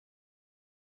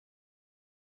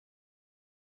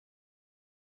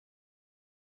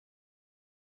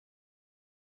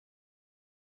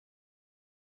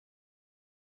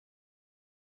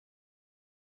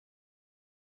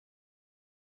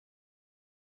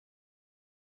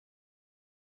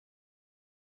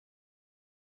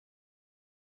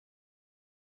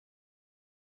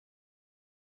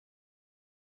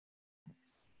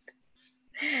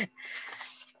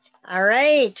All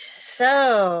right,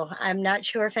 so I'm not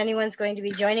sure if anyone's going to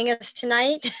be joining us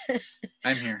tonight.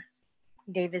 I'm here.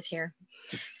 Dave is here.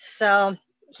 So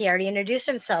he already introduced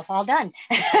himself. All done.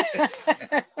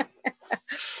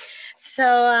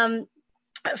 So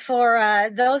for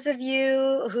those of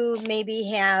you who maybe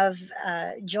have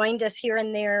joined us here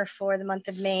and there for the month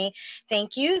of May,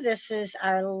 thank you. This is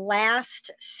our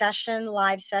last session,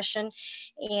 live session,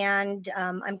 and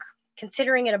I'm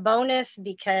considering it a bonus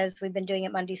because we've been doing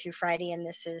it Monday through Friday, and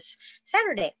this is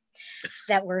Saturday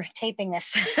that we're taping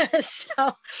this.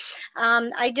 So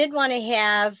I did want to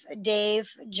have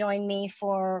Dave join me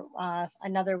for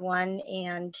another one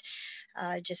and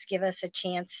just give us a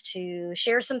chance to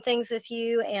share some things with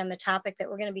you. And the topic that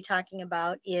we're going to be talking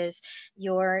about is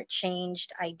your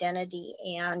changed identity.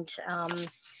 And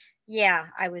yeah,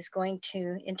 I was going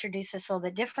to introduce this a little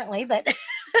bit differently, but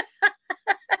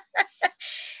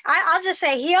I'll just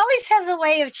say he always has a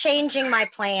way of changing my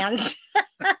plans.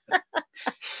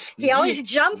 He always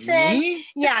jumps in.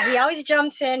 Yeah, he always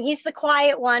jumps in. He's the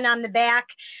quiet one on the back,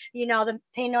 you know, the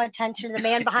pay no attention to the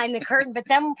man behind the curtain, but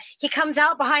then he comes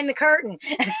out behind the curtain.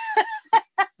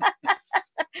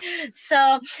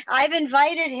 So I've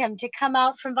invited him to come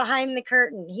out from behind the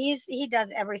curtain. He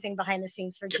does everything behind the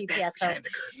scenes for GPS. So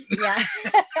yeah,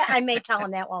 I may tell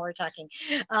him that while we're talking.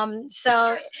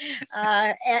 So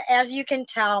as you can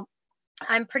tell,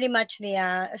 I'm pretty much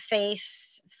the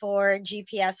face for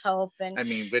GPS Hope. And I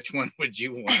mean, which one would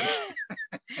you want?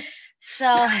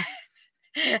 So,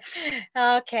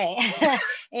 okay.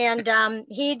 And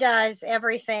he does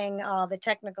everything, all the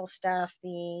technical stuff,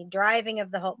 the driving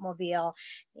of the Hope Mobile,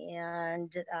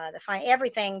 and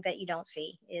everything that you don't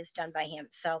see is done by him.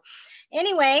 So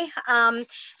anyway,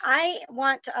 I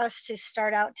want us to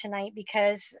start out tonight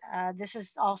because this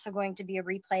is also going to be a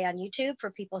replay on YouTube for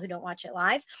people who don't watch it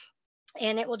live.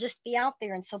 And it will just be out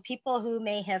there. And so people who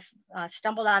may have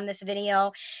stumbled on this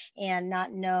video and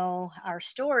not know our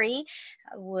story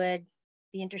would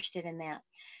be interested in that.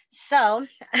 So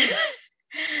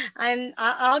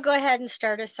I'll go ahead and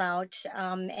start us out.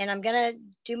 And I'm going to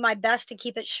do my best to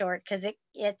keep it short because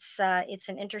it's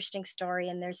an interesting story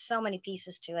and there's so many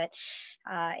pieces to it.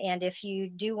 And if you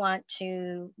do want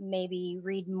to maybe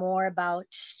read more about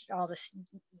all this,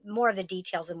 more of the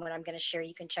details than what I'm going to share,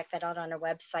 you can check that out on our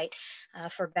website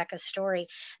for Becca's story.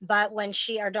 But when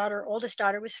our oldest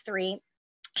daughter was 3,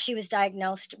 she was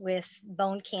diagnosed with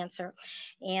bone cancer.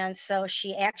 And so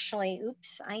she actually,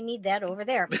 oops, I need that over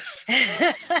there.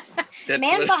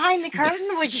 Man behind the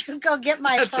curtain, would you go get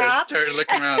my prop? I started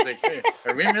looking around, I was like, hey,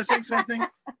 are we missing something?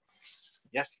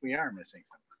 Yes, we are missing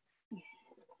something.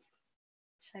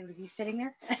 Should I be sitting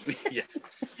there? Yeah.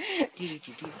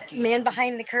 Man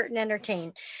behind the curtain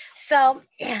entertained. So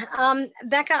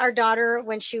Becca, our daughter,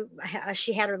 when she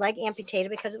had her leg amputated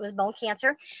because it was bone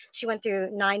cancer, she went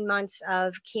through 9 months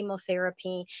of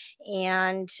chemotherapy,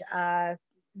 and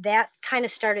that kind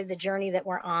of started the journey that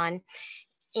we're on.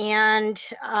 And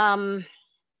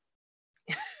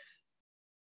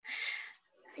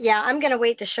yeah, I'm going to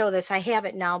wait to show this. I have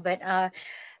it now, but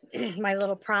my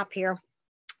little prop here,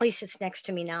 at least it's next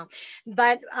to me now.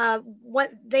 But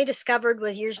what they discovered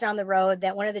was years down the road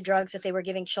that one of the drugs that they were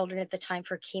giving children at the time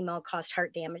for chemo caused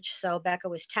heart damage. So Becca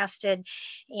was tested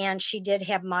and she did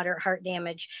have moderate heart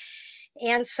damage.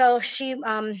 And so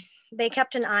they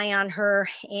kept an eye on her,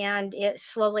 and it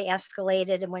slowly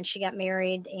escalated. And when she got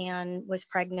married and was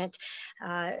pregnant,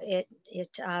 it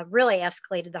really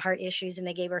escalated the heart issues, and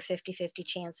they gave her a 50-50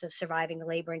 chance of surviving the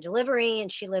labor and delivery.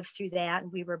 And she lived through that.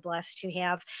 And we were blessed to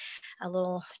have a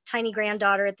little tiny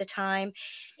granddaughter at the time.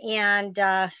 And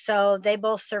so they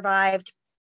both survived.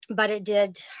 But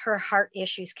her heart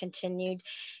issues continued,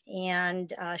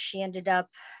 and she ended up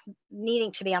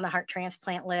needing to be on the heart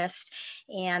transplant list,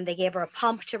 and they gave her a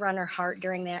pump to run her heart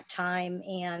during that time.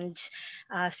 And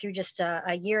through just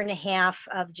a year and a half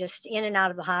of just in and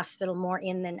out of the hospital, more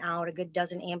in than out, a good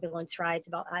dozen ambulance rides,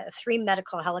 about 3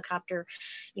 medical helicopter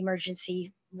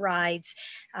emergency rides,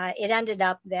 it ended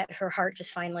up that her heart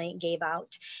just finally gave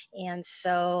out. And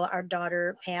so our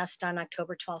daughter passed on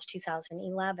October 12th,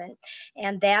 2011.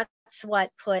 And that's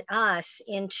what put us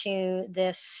into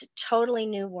this totally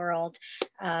new world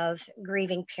of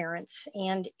grieving parents.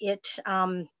 And it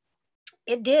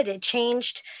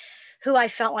changed who I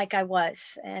felt like I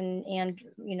was. And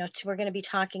you know, we're going to be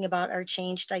talking about our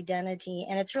changed identity.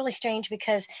 And it's really strange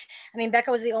because, I mean, Becca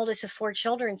was the oldest of 4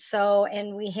 children. So,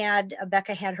 and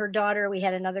Becca had her daughter, we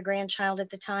had another grandchild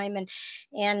at the time. And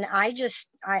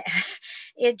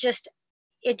it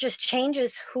just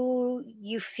changes who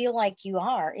you feel like you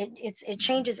are. It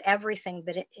changes everything,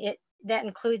 but that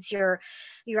includes your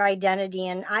identity.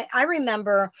 And I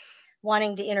remember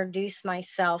wanting to introduce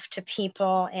myself to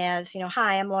people as,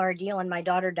 hi, I'm Laura Diehl and my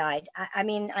daughter died. I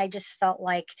mean, I just felt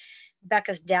like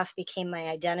Becca's death became my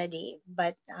identity,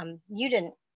 but you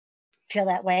didn't feel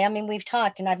that way. I mean, we've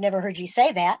talked and I've never heard you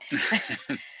say that.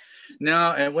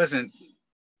 No, it wasn't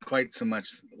quite so much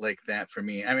like that for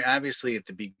me. I mean, obviously at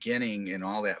the beginning in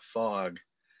all that fog,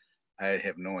 I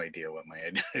have no idea what my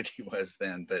identity was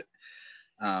then, but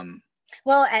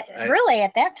well, really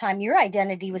at that time, your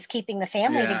identity was keeping the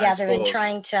family together and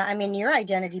trying to, I mean, your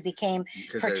identity became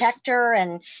protector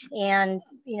and,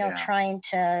 trying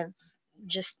to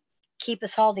just keep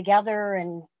us all together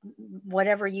and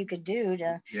whatever you could do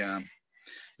to. Yeah.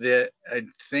 I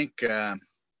think,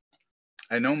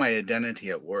 I know my identity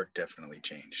at work definitely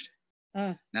changed.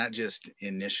 Not just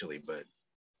initially, but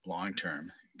long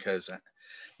term, because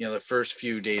the first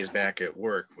few days back at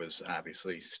work was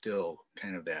obviously still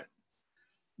kind of that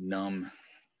numb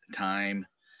time.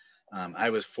 I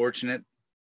was fortunate.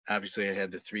 Obviously, I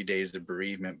had the 3 days of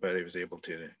bereavement, but I was able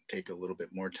to take a little bit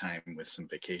more time with some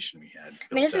vacation we had.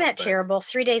 I mean, isn't that terrible?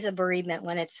 3 days of bereavement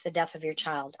when it's the death of your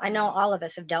child. I know all of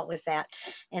us have dealt with that,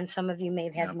 and some of you may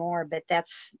have had more, but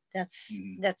that's.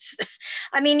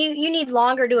 I mean, you need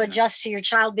longer to adjust to your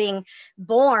child being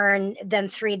born than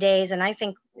 3 days, and I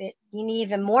think you need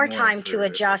even more time to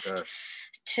adjust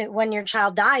to when your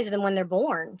child dies than when they're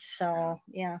born. So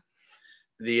yeah.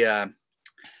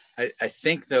 I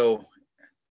think though,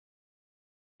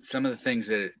 some of the things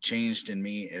that it changed in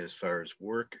me as far as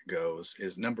work goes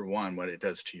is, number one, what it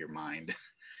does to your mind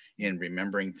in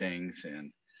remembering things.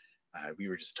 And we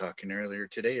were just talking earlier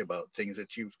today about things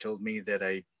that you've told me that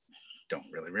I don't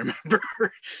really remember.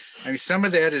 I mean, some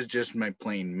of that is just my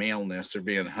plain maleness or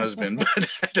being a husband,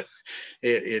 but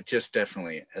it just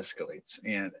definitely escalates.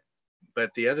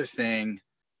 But the other thing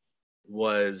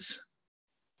was,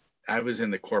 I was in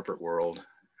the corporate world.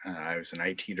 I was an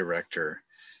IT director,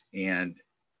 and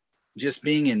just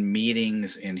being in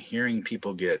meetings and hearing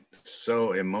people get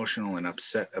so emotional and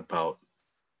upset about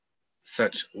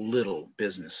such little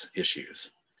business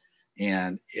issues.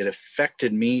 And it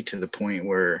affected me to the point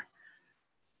where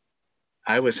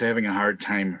I was having a hard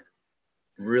time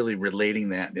really relating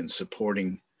that and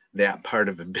supporting that part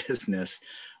of a business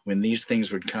when these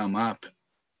things would come up.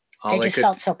 They just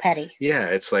felt so petty. Yeah,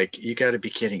 it's like, you got to be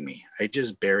kidding me. I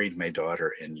just buried my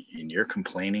daughter and you're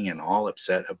complaining and all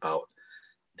upset about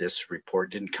this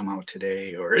report didn't come out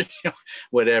today, or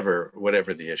whatever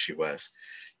the issue was.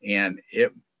 And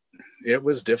it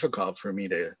was difficult for me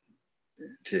to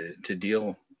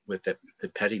deal with the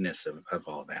pettiness of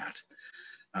all that.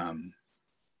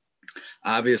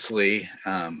 Obviously,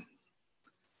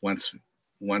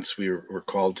 once we were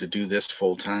called to do this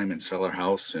full time and sell our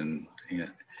house, and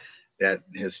that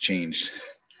has changed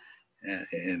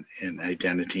in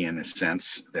identity, in a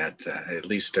sense that at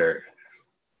least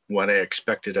what I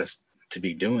expected us to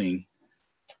be doing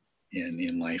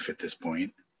in life at this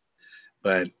point.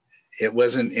 But it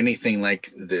wasn't anything like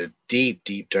the deep,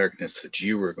 deep darkness that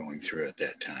you were going through at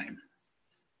that time.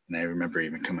 And I remember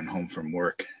even coming home from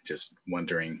work, just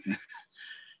wondering,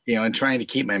 and trying to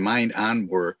keep my mind on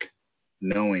work,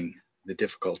 knowing the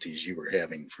difficulties you were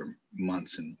having for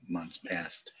months and months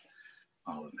past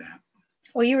all of that.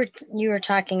 Well, you were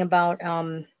talking about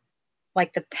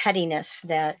like the pettiness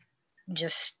that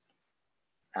just,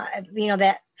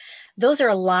 that those are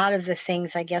a lot of the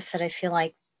things, I guess, that I feel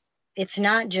like it's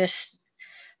not just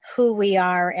who we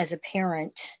are as a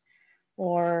parent,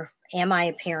 or am I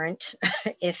a parent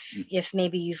if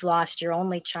maybe you've lost your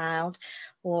only child,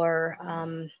 or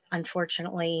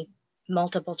unfortunately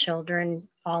multiple children,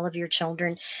 all of your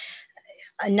children.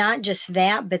 Not just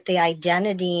that, but the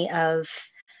identity of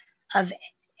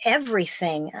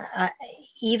everything,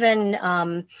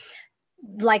 even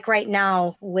like right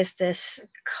now with this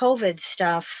COVID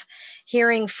stuff,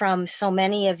 hearing from so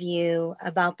many of you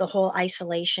about the whole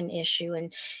isolation issue.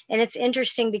 And it's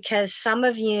interesting because some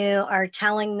of you are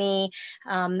telling me,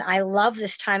 I love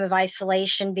this time of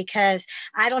isolation because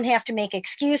I don't have to make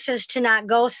excuses to not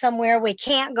go somewhere. We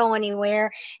can't go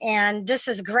anywhere. And this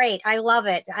is great. I love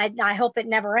it. I hope it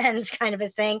never ends, kind of a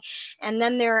thing. And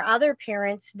then there are other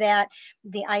parents that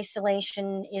the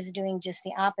isolation is doing just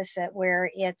the opposite, where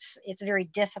it's very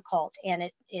difficult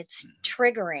and it's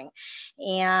triggering,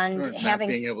 and not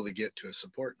being able to get to a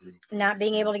support group, not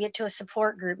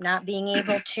being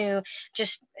able to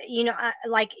just,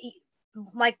 like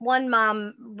like one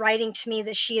mom writing to me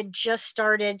that she had just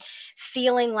started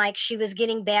feeling like she was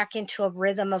getting back into a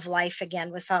rhythm of life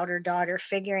again without her daughter,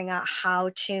 figuring out how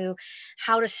to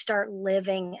start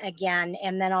living again.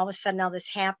 And then all of a sudden all this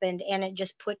happened, and it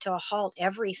just put to a halt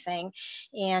everything.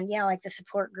 And yeah, like the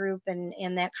support group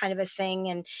and that kind of a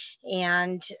thing,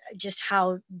 and just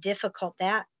how difficult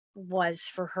that was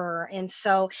for her. And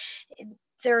so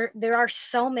there are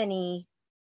so many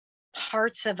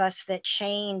parts of us that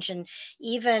change. And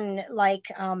even like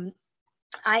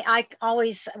I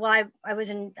always, well, I was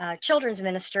in children's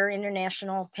minister,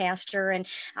 international pastor, and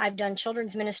I've done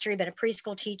children's ministry, been a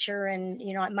preschool teacher, and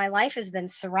you know my life has been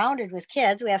surrounded with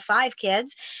kids. We have 5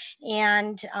 kids,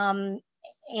 and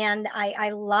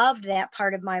I loved that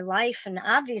part of my life. And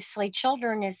obviously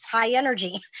children is high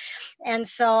energy, and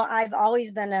so I've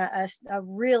always been a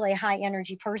really high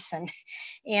energy person.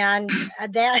 And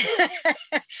that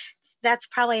that's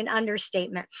probably an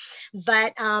understatement,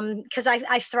 but because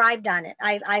I thrived on it.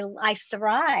 I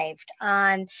thrived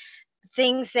on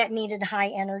things that needed high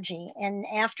energy. And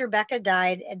after Becca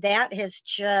died, that has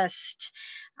just,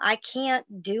 I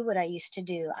can't do what I used to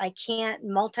do. I can't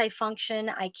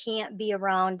multifunction. I can't be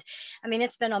around. I mean,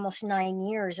 it's been almost 9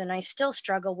 years and I still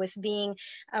struggle with being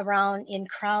around in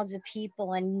crowds of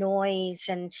people and noise,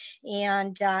 and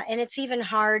it's even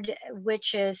hard,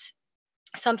 which is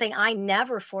something I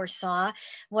never foresaw.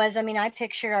 Was, I mean, I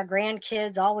picture our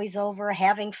grandkids always over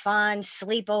having fun,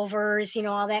 sleepovers, you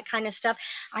know, all that kind of stuff.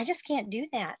 I just can't do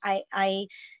that. I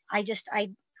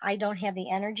don't have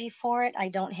the energy for it. I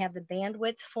don't have the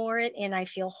bandwidth for it. And I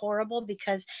feel horrible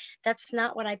because that's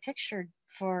not what I pictured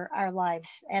for our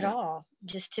lives at all.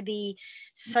 Just to be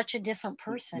such a different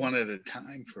person. One at a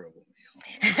time for a while.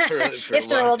 If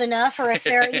they're old enough, or if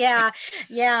they're, yeah.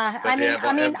 I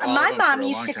mean, my mom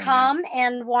used to come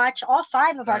and watch all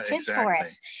 5 of our kids for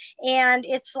us. And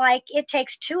it's like, it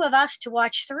takes 2 of us to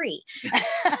watch 3.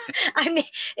 I mean,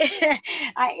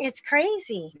 it's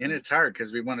crazy. And it's hard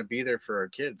because we want to be there for our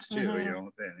kids too, you know,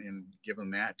 and give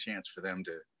them that chance for them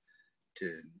to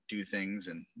do things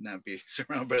and not be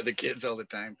surrounded by the kids all the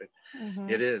time. But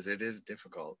it is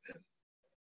difficult.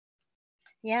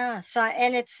 Yeah. So,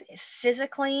 and it's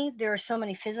physically, there are so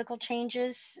many physical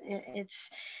changes.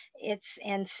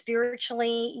 And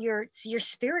spiritually, your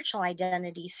spiritual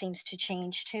identity seems to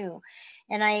change too.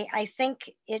 And I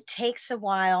think it takes a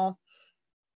while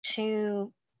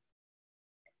to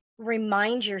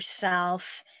remind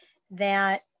yourself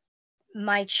that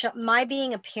my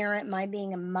being a parent, my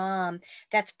being a mom,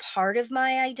 that's part of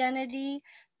my identity,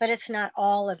 but it's not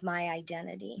all of my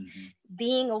identity.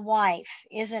 Being a wife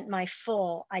isn't my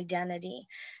full identity.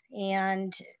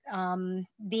 And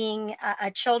being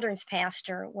a children's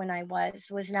pastor when I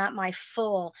was not my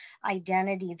full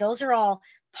identity. Those are all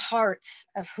parts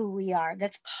of who we are.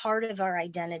 That's part of our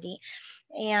identity.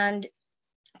 And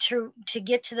to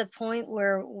get to the point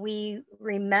where we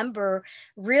remember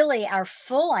really our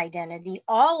full identity,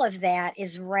 all of that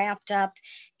is wrapped up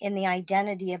in the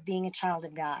identity of being a child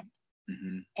of God.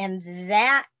 And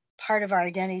that part of our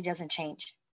identity doesn't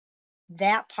change.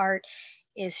 That part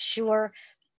is sure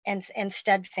and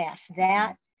steadfast.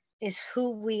 That is who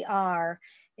we are.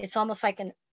 It's almost like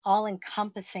an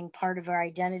all-encompassing part of our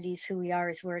identity is who we are,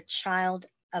 is we're a child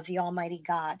of the Almighty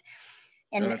God.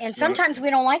 And sometimes we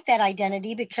don't like that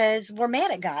identity because we're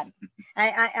mad at God.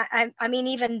 I mean,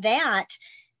 even that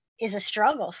is a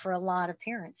struggle for a lot of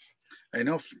parents. I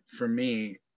know for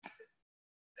me,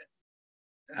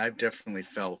 I've definitely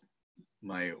felt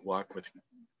my walk with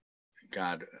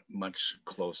God much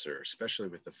closer, especially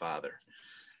with the Father.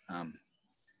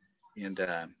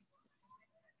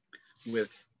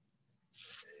 With,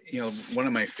 you know, one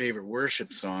of my favorite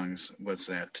worship songs was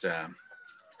that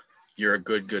you're a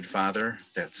good, good Father.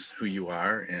 That's who you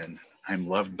are. And I'm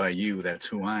loved by you. That's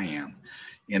who I am.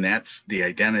 And that's the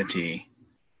identity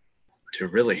to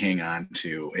really hang on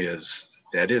to, is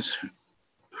that is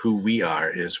who we are,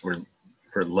 is we're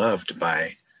loved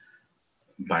by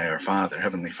our Father,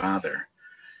 Heavenly Father.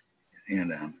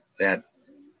 And that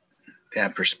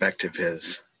perspective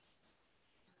has,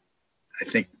 I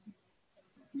think,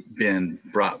 been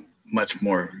brought much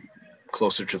more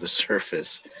closer to the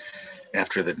surface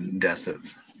after the death of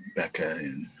Becca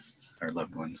and our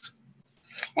loved ones.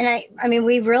 And I mean,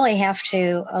 we really have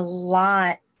to, a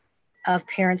lot of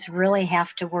parents really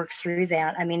have to work through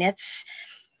that. I mean, it's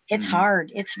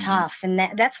hard, it's tough. And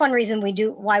that's one reason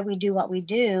why we do what we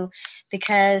do,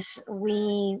 because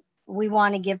we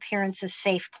want to give parents a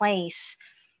safe place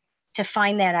to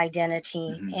find that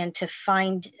identity and to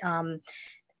find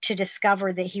to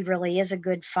discover that he really is a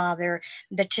good father,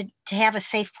 but to have a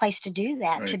safe place to do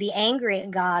that, Right. to be angry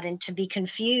at God and to be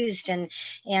confused and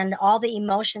all the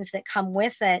emotions that come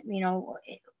with it.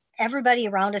 Everybody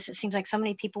around us, it seems like so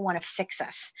many people want to fix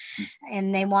us,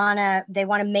 and they want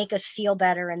to make us feel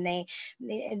better, and they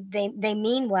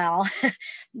mean well,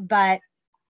 but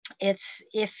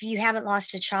if you haven't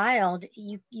lost a child,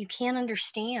 you can't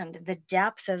understand the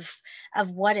depth of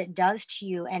what it does to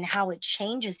you and how it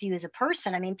changes you as a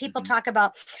person. I mean, people talk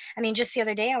about, just the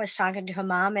other day I was talking to a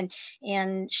mom,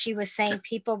 and she was saying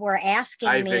people were asking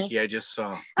Hi, me. Vicki, I just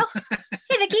saw. Oh,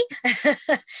 hey, Vicki.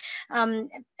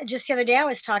 Just the other day I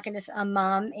was talking to a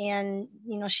mom, and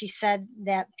she said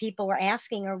that people were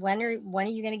asking her, when are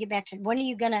you going to get back to, when are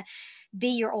you going to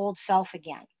be your old self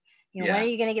again? When are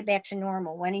you going to get back to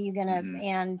normal? When are you going to,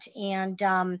 and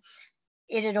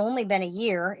it had only been a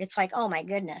year. It's like, oh my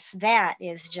goodness, that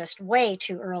is just way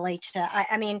too early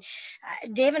to,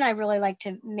 Dave and I really like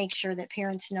to make sure that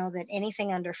parents know that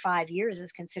anything under 5 years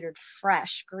is considered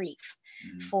fresh grief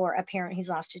for a parent who's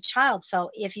lost a child.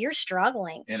 So if you're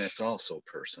struggling. And it's also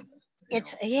personal. The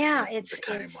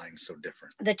timeline's so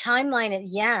different. The timeline,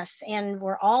 yes, and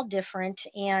we're all different.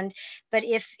 But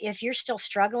if you're still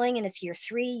struggling and it's year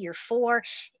 3, year 4,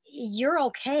 you're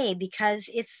okay, because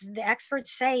the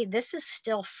experts say this is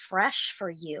still fresh for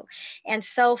you. And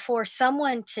so for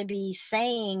someone to be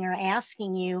saying or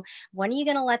asking you, when are you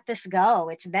going to let this go?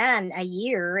 It's been a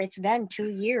year, it's been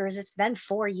 2 years, it's been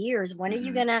 4 years. When are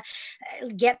you going to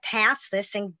get past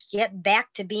this and get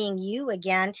back to being you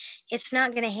again? It's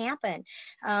not going to happen.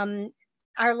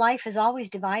 Our life is always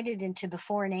divided into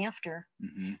before and after.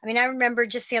 I remember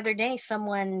just the other day,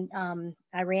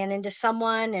 I ran into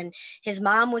someone, and his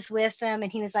mom was with him,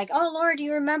 and he was like, oh, Laura, do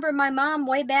you remember my mom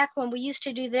way back when we used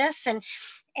to do this?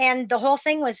 And the whole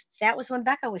thing was, that was when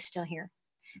Becca was still here.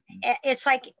 It's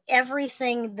like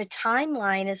everything, the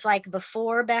timeline is like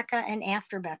before Becca and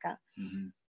after Becca.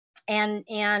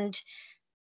 And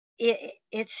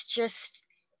it's just,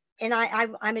 and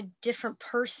I'm a different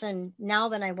person now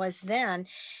than I was then.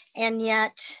 And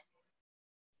yet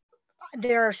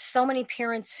there are so many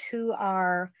parents who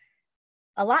are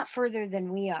a lot further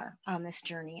than we are on this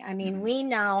journey. We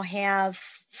now have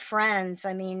friends,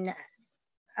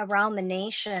 around the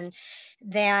nation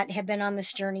that have been on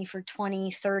this journey for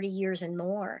 20, 30 years and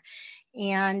more.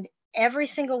 And every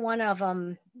single one of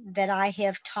them that I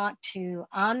have talked to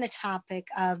on the topic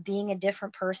of being a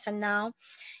different person now,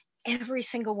 every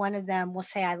single one of them will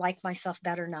say, I like myself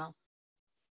better now.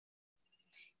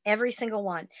 Every single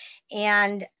one.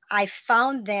 And I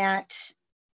found that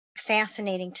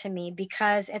fascinating to me,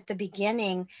 because at the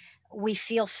beginning, we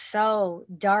feel so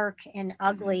dark and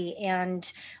ugly, and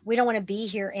we don't want to be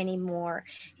here anymore.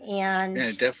 And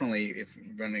definitely, if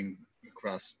running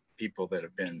across people that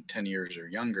have been 10 years or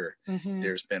younger,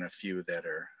 there's been a few that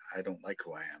are, I don't like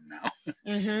who I am now.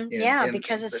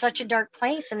 Because it's such a dark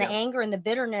place, and the anger and the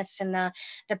bitterness and the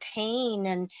pain,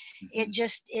 and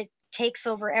it takes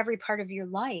over every part of your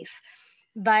life.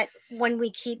 But when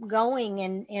we keep going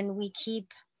and we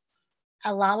keep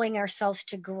allowing ourselves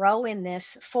to grow in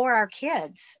this for our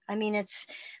kids, it's,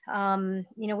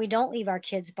 we don't leave our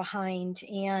kids behind,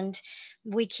 and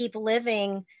we keep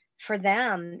living for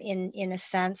them in a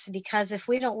sense, because if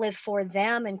we don't live for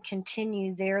them and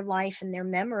continue their life and their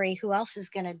memory, who else is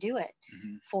going to do it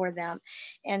for them?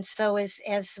 And so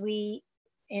as we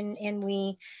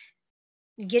we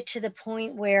get to the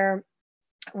point where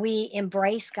we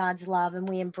embrace God's love, and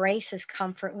we embrace his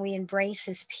comfort, and we embrace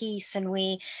his peace, and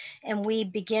we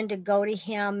begin to go to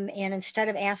him, and instead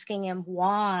of asking him,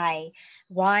 why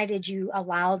did you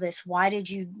allow this? Why did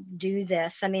you do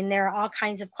this? There are all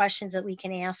kinds of questions that we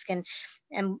can ask, and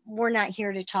we're not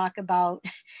here to talk about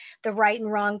the right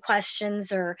and wrong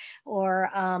questions,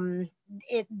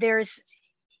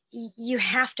 you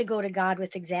have to go to God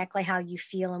with exactly how you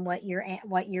feel and what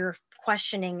you're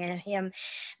questioning him.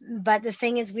 But the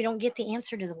thing is, we don't get the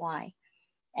answer to the why,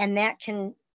 and that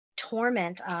can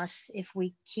torment us if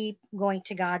we keep going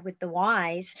to God with the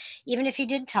whys. Even if he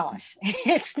did tell us,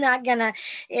 it's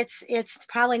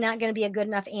probably not gonna be a good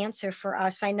enough answer for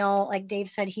us. I know, like Dave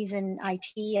said, he's in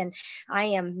IT, and I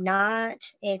am not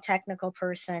a technical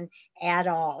person at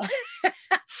all.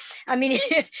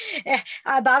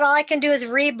 About all I can do is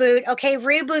reboot. Okay,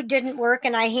 reboot didn't work,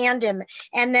 and I hand him,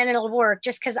 and then it'll work,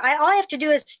 just because all I have to do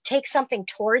is take something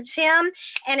towards him,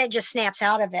 and it just snaps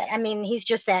out of it. He's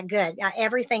just that good.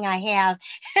 Everything I have,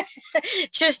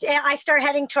 I start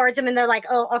heading towards him, and they're like,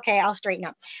 oh, okay, I'll straighten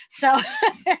up. So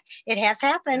it has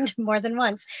happened more than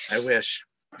once. I wish.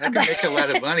 I could make a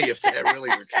lot of money if that really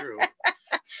were true.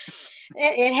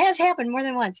 It has happened more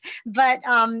than once. But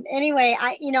anyway,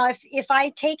 if I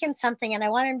take him something and I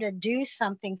want him to do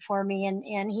something for me,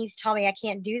 and he's told me I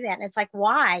can't do that, and it's like,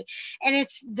 why? And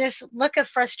it's this look of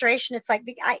frustration. It's like,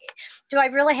 do I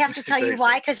really have to tell you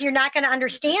why? Because you're not going to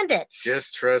understand it.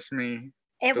 Just trust me.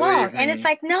 It won't. And it's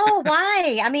like, no,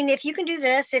 why? I mean, if you can do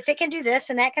this, if it can do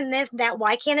this, and that can that,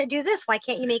 why can't it do this? Why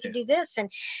can't you make it do this? And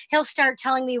he'll start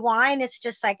telling me why. And it's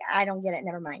just like, I don't get it.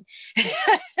 Never mind.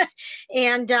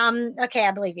 And okay, I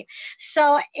believe you.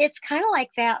 So it's kind of like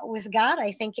that with God.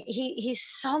 I think he's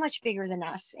so much bigger than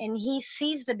us, and he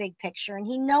sees the big picture, and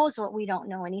he knows what we don't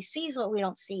know, and he sees what we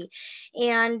don't see.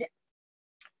 And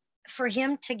for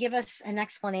him to give us an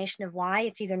explanation of why,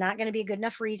 it's either not going to be a good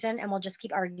enough reason and we'll just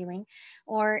keep arguing,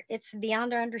 or it's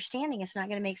beyond our understanding. It's not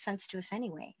going to make sense to us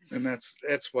anyway. And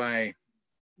that's why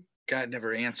God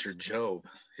never answered Job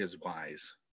his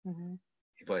whys. Mm-hmm.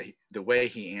 But the way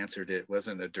he answered it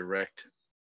wasn't a direct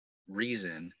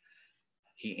reason.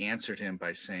 He answered him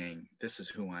by saying, this is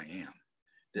who I am.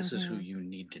 This mm-hmm. is who you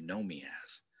need to know me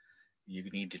as. You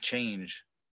need to change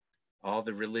all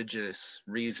the religious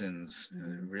reasons,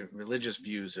 mm-hmm. Religious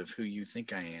views of who you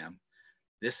think I am.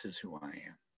 This is who I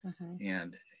am. Mm-hmm.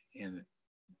 And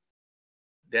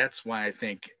that's why I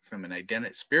think from an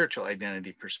spiritual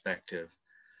identity perspective,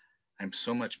 I'm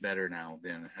so much better now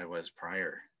than I was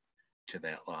prior to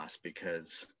that loss,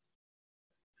 because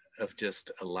of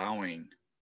just allowing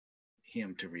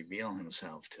him to reveal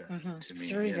himself to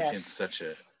me in such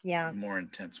a more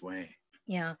intense way.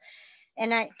 Yeah.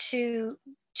 And to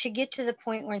get to the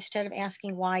point where instead of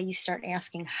asking why, you start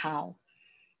asking how.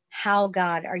 How,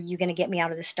 God, are you going to get me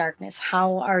out of this darkness?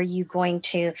 How are you going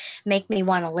to make me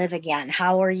want to live again?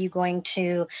 How are you going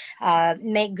to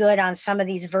make good on some of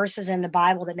these verses in the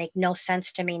Bible that make no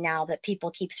sense to me now, that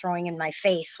people keep throwing in my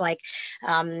face? Like,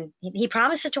 he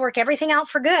promises to work everything out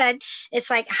for good. It's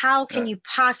like, how can you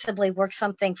possibly work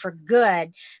something for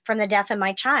good from the death of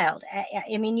my child?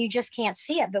 I mean, you just can't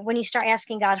see it. But when you start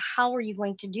asking God, how are you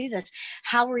going to do this?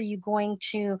 How are you going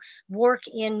to work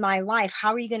in my life?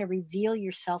 How are you going to reveal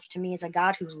yourself to me as a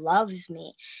God who loves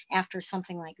me after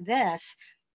something like this?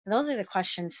 Those are the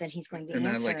questions that he's going to answer.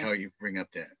 And I like how you bring up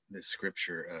the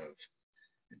scripture of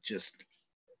just,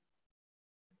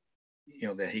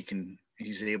 that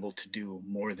he's able to do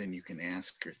more than you can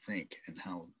ask or think. And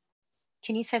how.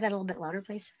 Can you say that a little bit louder,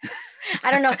 please?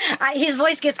 I don't know. His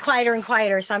voice gets quieter and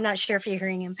quieter, so I'm not sure if you're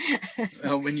hearing him.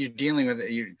 When you're dealing with it,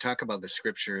 you talk about the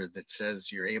scripture that says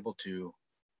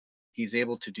he's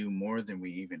able to do more than we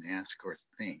even ask or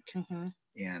think. Mm-hmm.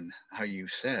 And how you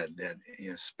said that,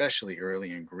 especially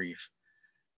early in grief,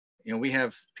 we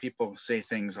have people say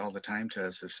things all the time to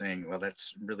us of saying, well,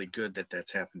 that's really good that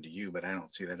that's happened to you, but I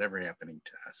don't see that ever happening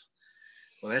to us.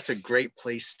 Well, that's a great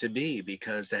place to be,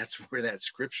 because that's where that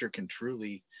scripture can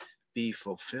truly be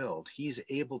fulfilled. He's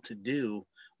able to do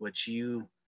what you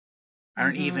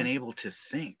aren't mm-hmm. even able to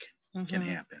think mm-hmm. can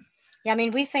happen. Yeah, I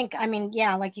mean,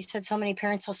 like you said, so many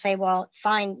parents will say, well,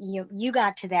 fine, you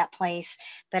got to that place,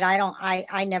 but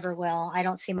I never will. I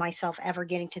don't see myself ever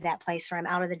getting to that place where I'm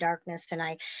out of the darkness and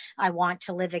I want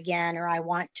to live again, or I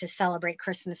want to celebrate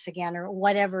Christmas again, or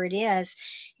whatever it is.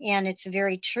 And it's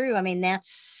very true. I mean, that's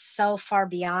so far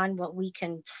beyond what we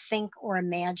can think or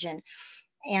imagine.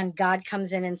 And God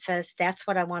comes in and says, that's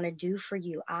what I want to do for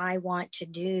you. I want to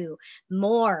do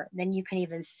more than you can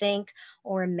even think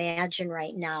or imagine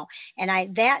right now.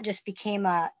 And that just became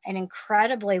an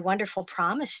incredibly wonderful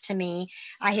promise to me.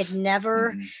 I had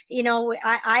never, mm-hmm.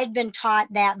 I'd been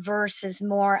taught that verse is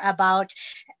more about,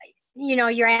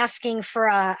 you're asking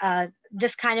for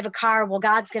this kind of a car. Well,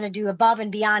 God's going to do above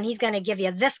and beyond. He's going to give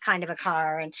you this kind of a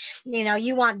car. And,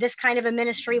 you want this kind of a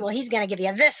ministry. Well, he's going to give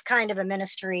you this kind of a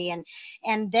ministry.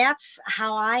 And that's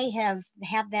how I have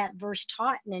had that verse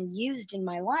taught and used in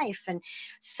my life. And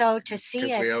so to see it.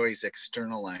 Because we always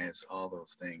externalize all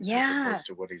those things as opposed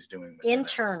to what he's doing within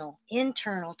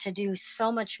internal, to do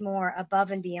so much more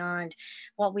above and beyond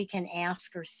what we can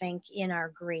ask or think in our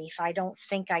grief. I don't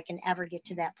think I can ever get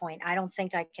to that point. I don't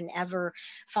think I can ever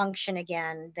function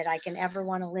again, that I can ever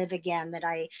want to live again, that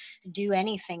I do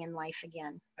anything in life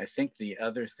again. I think the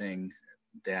other thing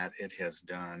that it has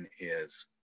done is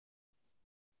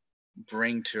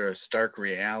bring to a stark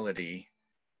reality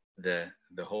the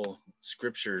whole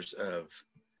scriptures of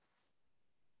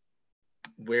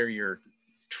where your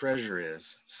treasure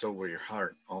is, so will your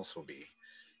heart also be.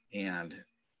 And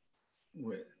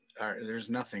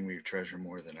there's nothing we treasure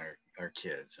more than our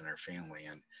kids and our family.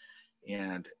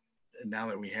 And now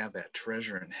that we have that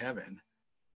treasure in heaven,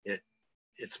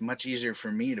 it's much easier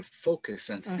for me to focus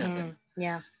on mm-hmm. heaven,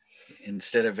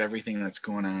 instead of everything that's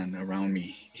going on around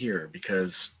me here,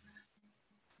 because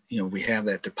we have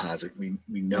that deposit. We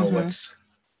know what's.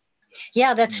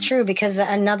 Yeah, that's true, because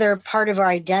another part of our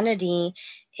identity,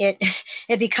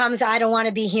 it becomes, I don't want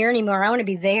to be here anymore. I want to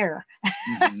be there.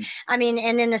 I mean,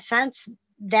 and in a sense,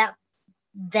 that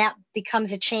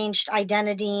becomes a changed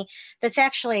identity. That's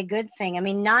actually a good thing. I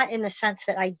mean, not in the sense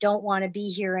that I don't want to be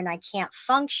here and I can't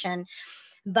function,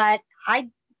 but I've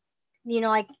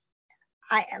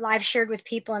shared with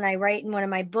people, and I write in one of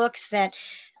my books that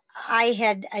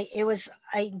it was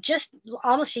just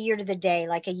almost a year to the day,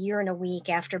 like a year and a week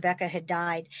after Becca had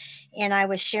died. And I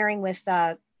was sharing with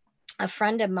a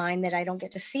friend of mine that I don't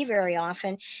get to see very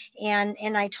often.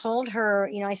 And I told her,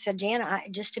 I said,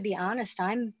 Jan, just to be honest,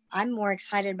 I'm more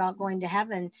excited about going to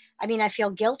heaven. I mean, I feel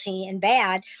guilty and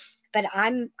bad, but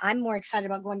I'm more excited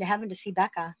about going to heaven to see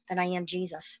Becca than I am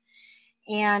Jesus.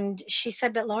 And she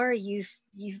said, but Laura, you've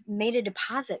made a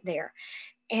deposit there.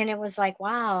 And it was like,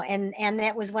 wow. And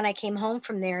that was when I came home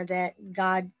from there that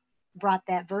God brought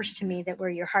that verse to me, that where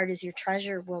your heart is, your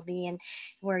treasure will be, and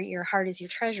where your heart is, your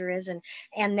treasure is. And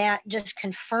that just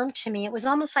confirmed to me. It was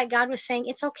almost like God was saying,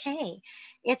 it's okay.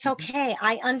 It's okay.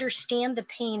 I understand the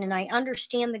pain and I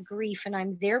understand the grief, and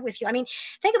I'm there with you. I mean,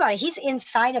 think about it. He's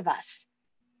inside of us.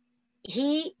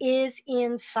 He is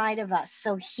inside of us.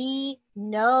 So he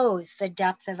knows the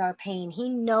depth of our pain. He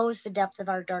knows the depth of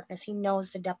our darkness. He knows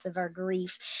the depth of our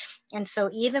grief. And so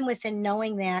even within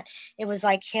knowing that, it was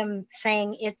like him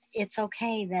saying, it's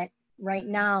okay that right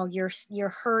now you're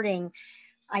hurting.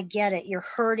 I get it. You're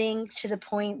hurting to the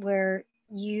point where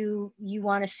you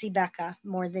want to see Becca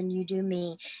more than you do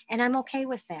me. And I'm okay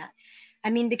with that. I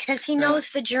mean, because he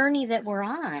knows the journey that we're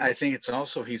on. I think it's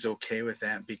also, he's okay with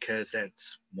that because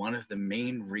that's one of the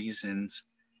main reasons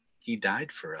he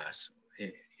died for us.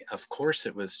 Of course,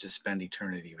 it was to spend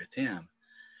eternity with him,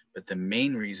 but the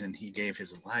main reason he gave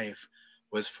his life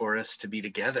was for us to be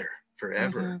together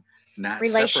forever, not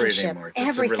separated anymore.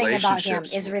 Everything about him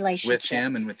is relationship with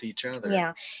him and with each other.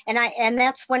 Yeah, and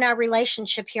that's when our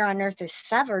relationship here on earth is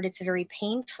severed. It's very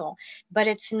painful, but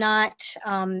it's not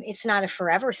a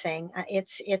forever thing.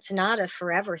 It's not a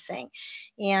forever thing.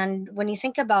 And when you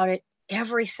think about it,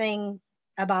 everything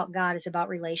about God is about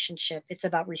relationship. It's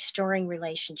about restoring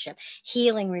relationship,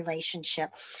 healing relationship.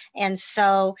 And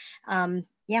so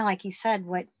like you said,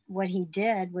 what he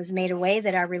did was made a way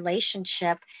that our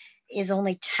relationship is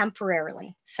only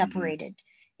temporarily separated.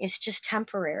 It's just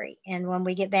temporary. And when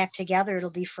we get back together, it'll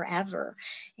be forever.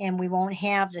 And we won't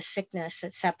have the sickness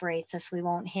that separates us. We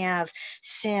won't have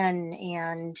sin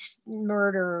and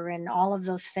murder and all of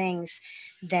those things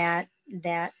that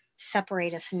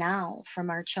separate us now from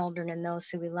our children and those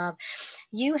who we love.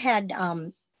 You had,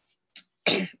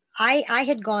 I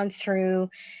had gone through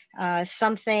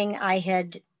something. I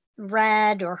had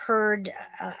read or heard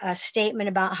a statement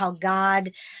about how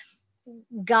God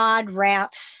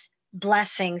wraps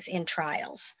blessings in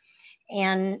trials.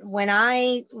 And when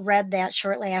I read that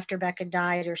shortly after Becca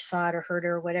died, or saw it or heard it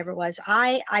or whatever it was,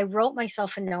 I wrote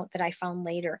myself a note that I found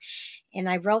later. And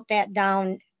I wrote that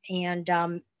down, and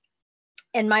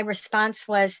my response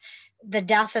was, the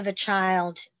death of a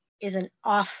child is an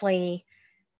awfully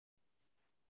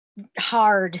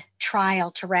hard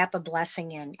trial to wrap a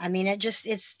blessing in. I mean,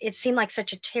 it seemed like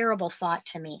such a terrible thought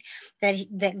to me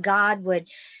that God would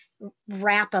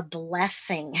wrap a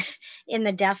blessing in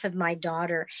the death of my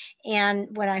daughter. And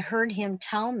what I heard him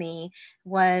tell me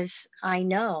was, I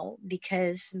know,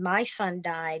 because my son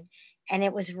died and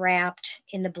it was wrapped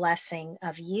in the blessing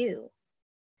of you.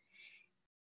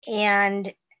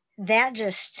 And that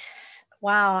just,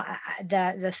 wow,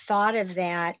 the thought of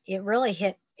that, it really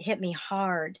hit me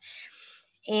hard.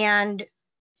 And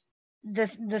the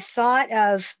thought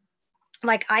of,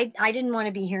 like, I didn't want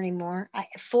to be here anymore.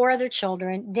 4 other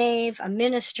children, Dave, a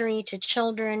ministry to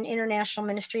children, international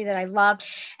ministry that I loved.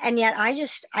 And yet I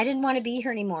didn't want to be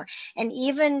here anymore. And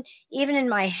even in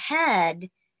my head,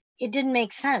 it didn't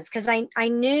make sense, because I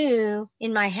knew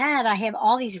in my head, I have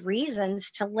all these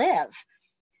reasons to live,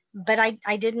 but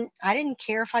I didn't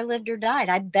care if I lived or died.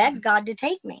 I begged God to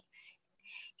take me.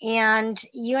 And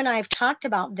you and I have talked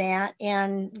about that,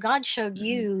 and God showed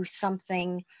you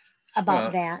something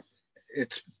about that.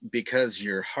 It's because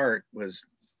your heart was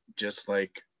just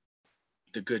like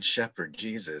the good shepherd,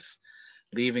 Jesus,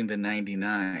 leaving the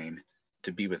 99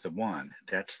 to be with the one.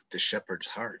 That's the shepherd's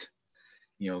heart,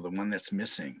 the one that's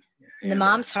missing. The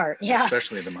mom's heart. Yeah.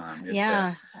 Especially the mom.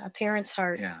 A parent's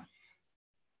heart. Yeah.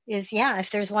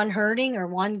 If there's one hurting or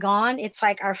one gone, it's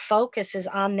like our focus is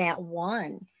on that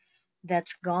one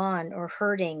that's gone or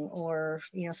hurting, or,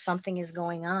 something is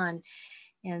going on.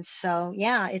 And so,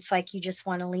 it's like you just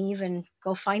want to leave and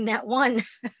go find that one,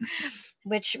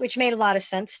 which made a lot of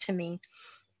sense to me.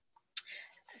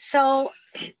 So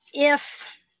if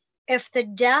the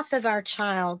death of our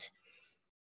child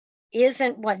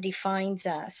isn't what defines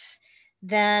us,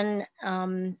 then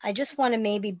I just want to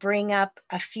maybe bring up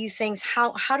a few things.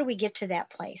 How do we get to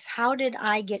that place? How did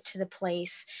I get to the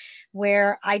place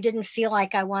where I didn't feel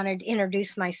like I wanted to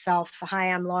introduce myself?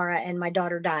 Hi, I'm Laura, and my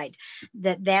daughter died.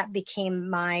 That became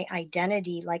my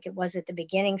identity, like it was at the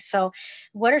beginning. So,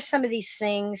 what are some of these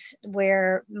things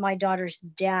where my daughter's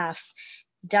death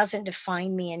doesn't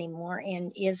define me anymore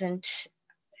and isn't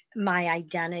my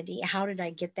identity? How did I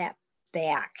get that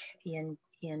back in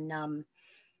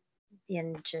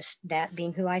just that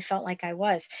being who I felt like I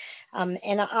was?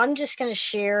 And I'm just going to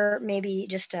share maybe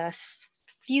just a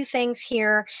few things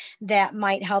here that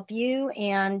might help you.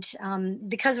 And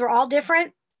because we're all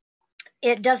different,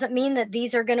 it doesn't mean that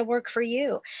these are going to work for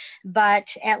you,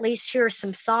 but at least here are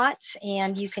some thoughts,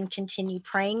 and you can continue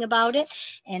praying about it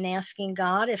and asking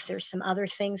God if there's some other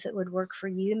things that would work for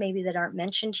you, maybe that aren't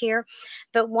mentioned here.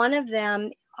 But one of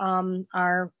them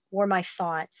were my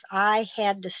thoughts. I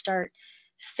had to start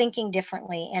thinking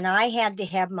differently, and I had to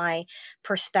have my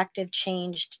perspective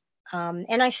changed.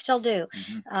 And I still do.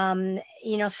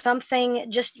 Something,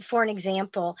 just for an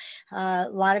example, a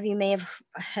lot of you may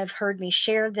have heard me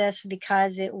share this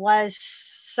because it was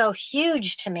so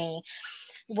huge to me,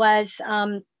 was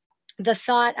the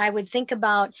thought I would think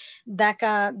about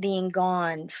Becca being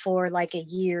gone for like a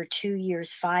year, 2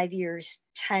 years, 5 years,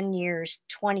 10 years,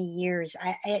 20 years.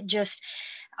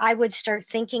 I would start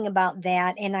thinking about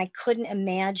that, and I couldn't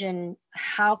imagine,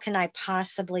 how can I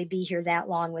possibly be here that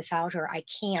long without her? I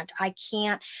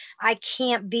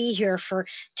can't be here for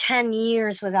 10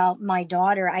 years without my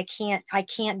daughter. I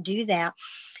can't do that.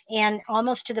 And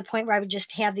almost to the point where I would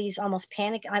just have these almost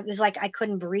panic. It was like I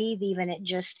couldn't breathe even. It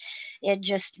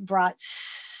just brought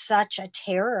such a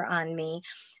terror on me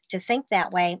to think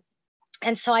that way.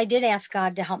 And so I did ask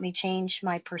God to help me change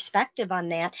my perspective on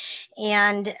that.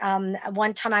 And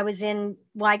one time I was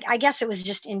I guess it was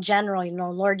just in general,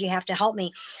 Lord, you have to help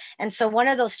me. And so one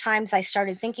of those times I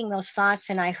started thinking those thoughts,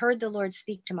 and I heard the Lord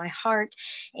speak to my heart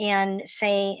and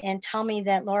say, and tell me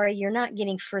that, Laura, you're not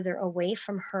getting further away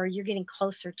from her. You're getting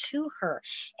closer to her.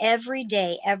 Every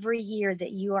day, every year that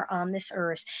you are on this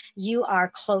earth, you are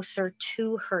closer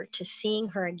to her, to seeing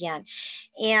her again.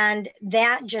 And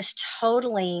that just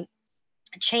totally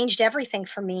changed everything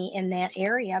for me in that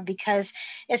area, because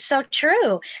it's so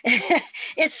true.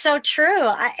 It's so true.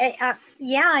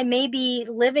 I may be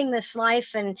living this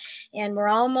life, and we're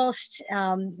almost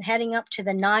heading up to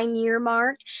the 9-year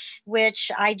mark,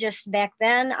 which back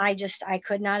then I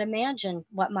could not imagine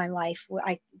what my life.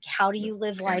 How do you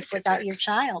live life without your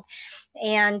child?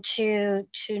 And to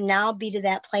now be to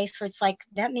that place where it's like,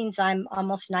 that means I'm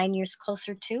almost 9 years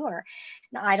closer to her.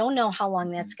 Now, I don't know how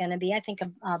long that's going to be. I think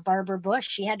of Barbara Bush.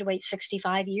 She had to wait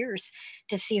 65 years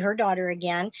to see her daughter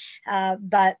again.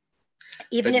 But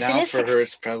even if now it is for her,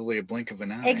 it's probably a blink of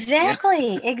an eye.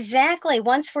 Exactly. Exactly.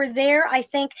 Once we're there, I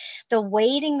think the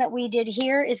waiting that we did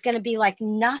here is going to be like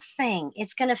nothing.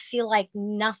 It's going to feel like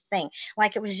nothing,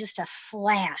 like it was just a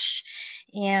flash.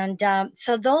 And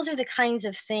so those are the kinds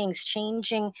of things.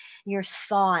 Changing your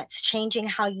thoughts, changing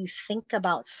how you think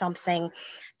about something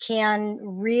can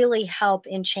really help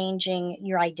in changing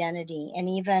your identity. And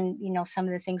even, some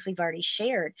of the things we've already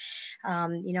shared,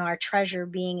 our treasure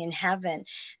being in heaven,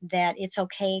 that it's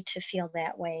okay to feel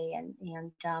that way.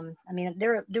 And I mean,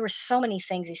 there were so many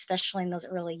things, especially in those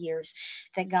early years,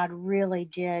 that God really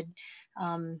did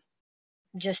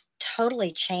just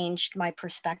totally changed my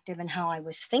perspective and how I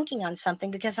was thinking on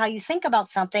something, because how you think about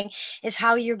something is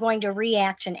how you're going to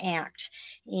react and act.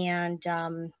 And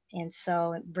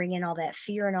so bringing all that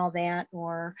fear and all that,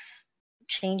 or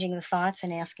changing the thoughts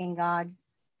and asking God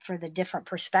for the different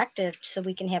perspective so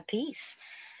we can have peace.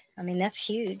 I mean, that's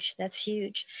huge. That's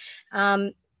huge.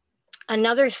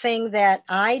 Another thing that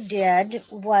I did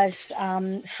was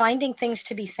finding things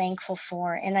to be thankful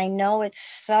for. And I know it's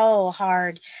so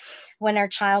hard when our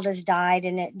child has died,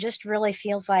 and it just really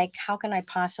feels like, how can I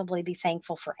possibly be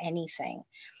thankful for anything?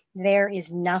 There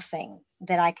is nothing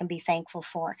that I can be thankful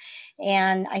for.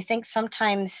 And I think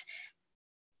sometimes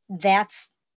that's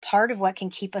part of what can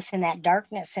keep us in that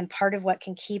darkness, and part of what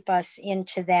can keep us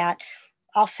into that,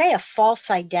 I'll say, a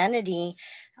false identity,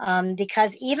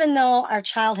 because even though our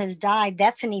child has died,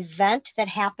 that's an event that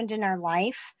happened in our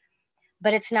life,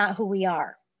 but it's not who we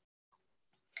are.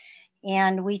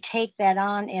 And we take that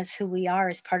on as who we are,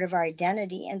 as part of our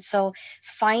identity. And so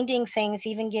finding things,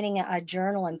 even getting a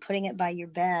journal and putting it by your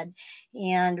bed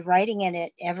and writing in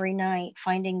it every night,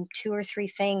 finding 2 or 3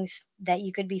 things that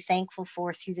you could be thankful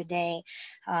for through the day.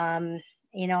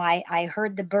 I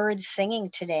heard the birds singing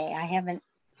today. I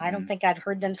I don't think I've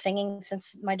heard them singing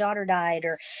since my daughter died.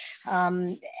 Or,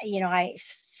 I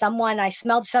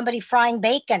smelled somebody frying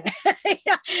bacon.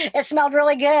 It smelled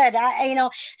really good.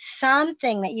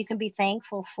 Something that you can be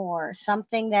thankful for,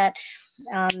 something that,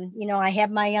 I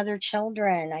have my other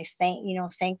children. I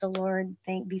thank the Lord,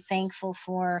 be thankful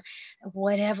for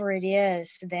whatever it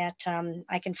is that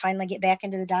I can finally get back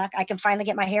into the dock. I can finally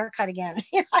get my hair cut again,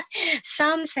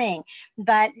 something.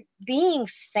 But being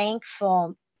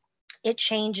thankful, it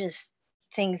changes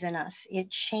things in us. It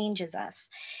changes us.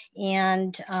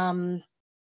 And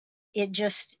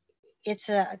it's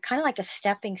a kind of like a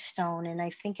stepping stone. And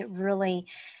I think it really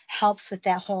helps with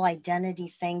that whole identity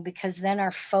thing, because then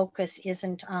our focus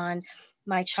isn't on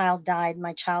my child died,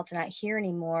 my child's not here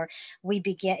anymore.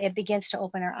 It begins to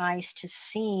open our eyes to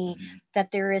see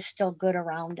that there is still good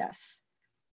around us.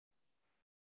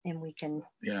 And we can.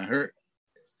 Yeah,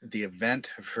 the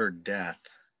event of her death,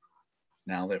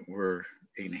 now that we're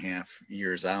 8.5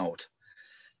 years out,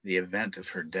 the event of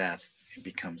her death, it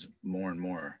becomes more and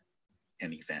more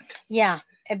an event. Yeah,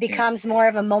 it becomes more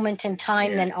of a moment in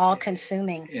time than all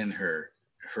consuming. And her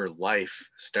life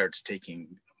starts taking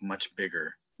much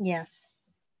bigger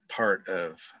part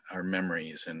of our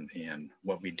memories and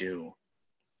what we do.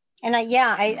 And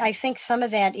I think some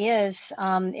of that is,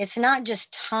 it's not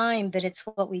just time, but it's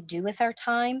what we do with our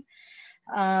time.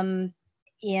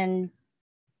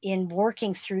 In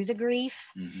working through the grief,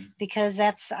 because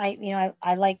that's,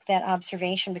 I like that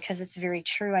observation, because it's very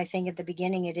true. I think at the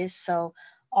beginning it is so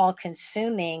all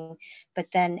consuming, but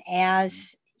then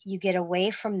as you get away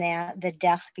from that, the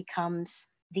death becomes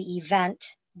the event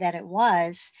that it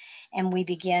was, and we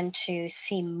begin to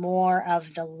see more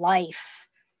of the life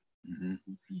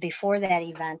before that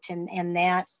event, and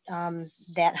that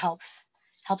helps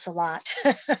a lot.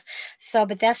 So,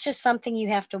 but that's just something you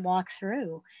have to walk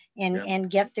through and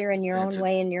get there in your own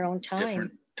way, in your own time.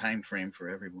 Different time frame for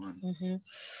everyone.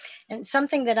 And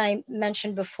something that I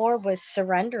mentioned before was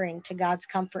surrendering to God's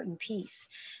comfort and peace.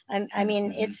 I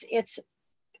mean,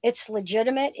 it's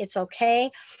legitimate. It's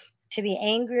okay to be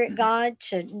angry at God,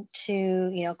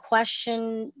 to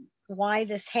question why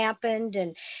this happened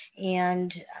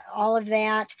and all of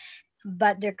that.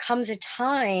 But there comes a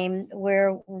time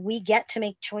where we get to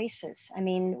make choices. I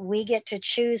mean, we get to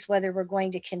choose whether we're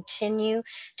going to continue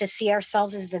to see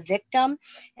ourselves as the victim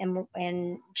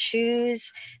and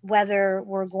choose whether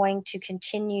we're going to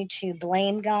continue to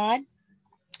blame God,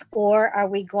 or are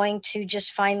we going to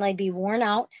just finally be worn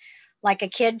out like a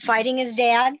kid fighting his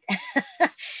dad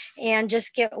and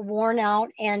just get worn out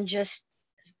and just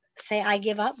say, I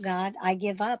give up, God. I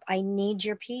give up. I need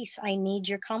your peace. I need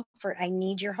your comfort. I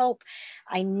need your hope.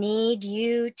 I need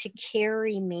you to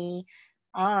carry me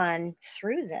on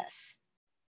through this.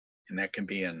 And that can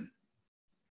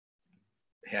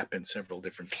happen several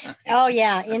different times. Oh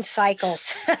yeah, in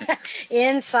cycles.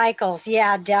 In cycles.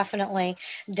 Yeah, definitely.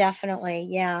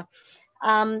 Yeah.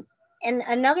 And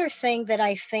another thing that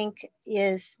I think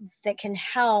is that can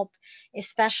help,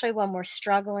 especially when we're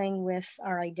struggling with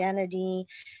our identity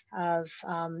of,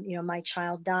 my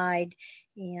child died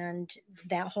and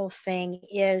that whole thing,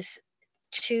 is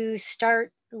to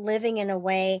start living in a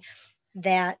way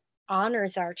that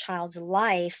honors our child's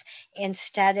life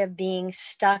instead of being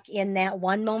stuck in that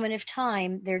one moment of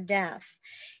time, their death.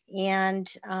 And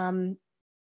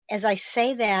as I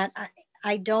say that,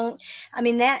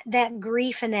 that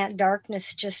grief and that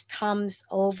darkness just comes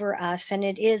over us, and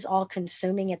it is all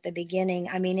consuming at the beginning.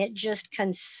 I mean, it just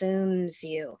consumes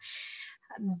you.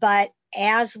 But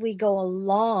as we go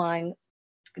along,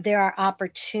 there are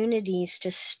opportunities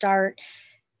to start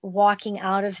walking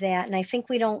out of that. And I think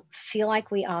we don't feel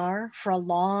like we are for a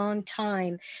long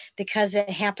time because it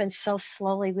happens so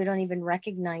slowly, we don't even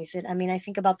recognize it. I mean, I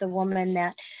think about the woman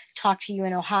that talked to you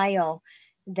in Ohio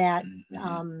that,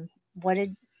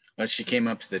 Well, she came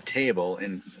up to the table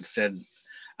and said,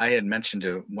 I had mentioned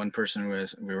to one person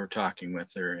we were talking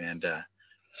with her,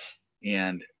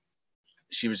 and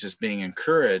she was just being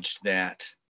encouraged that,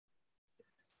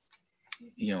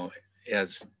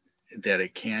 that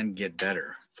it can get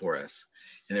better for us.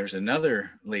 And there was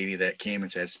another lady that came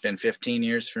and said, it's been 15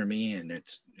 years for me and it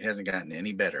hasn't gotten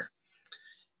any better.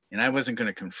 And I wasn't going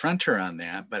to confront her on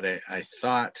that, but I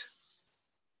thought,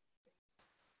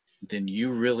 then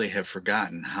you really have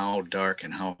forgotten how dark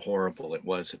and how horrible it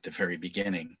was at the very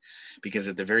beginning. Because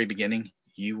at the very beginning,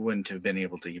 you wouldn't have been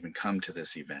able to even come to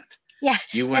this event. Yeah,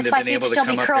 you wouldn't have been able to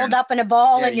come curled up in a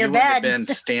ball in your bed. You wouldn't have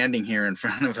been standing here in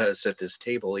front of us at this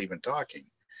table, even talking.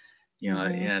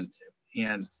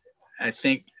 And I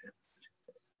think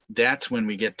that's when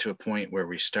we get to a point where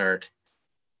we start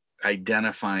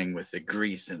identifying with the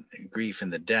grief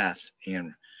and the death,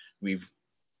 and we've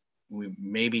we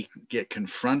maybe get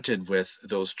confronted with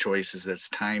those choices. That's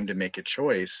time to make a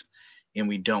choice, and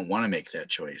we don't want to make that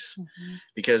choice.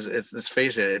 Because let's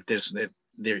face it,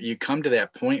 there you come to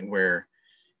that point where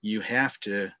you're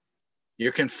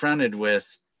confronted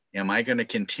with, am I going to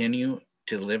continue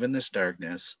to live in this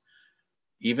darkness,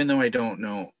 even though I don't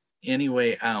know any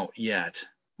way out yet?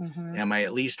 Am I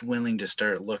at least willing to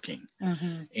start looking?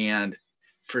 And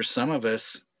for some of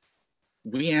us,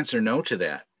 we answer no to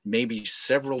that, maybe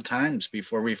several times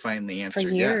before we finally answer for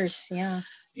years, yes. Yeah.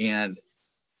 And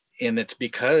it's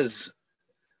because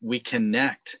we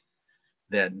connect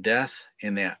that death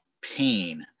and that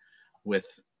pain with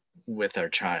our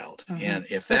child. And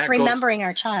if with that remembering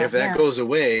our child, if that goes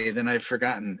away, then I've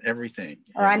forgotten everything.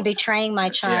 Or I'm betraying my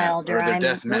child, or their I'm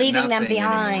death leaving them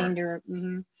behind,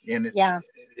 anymore. And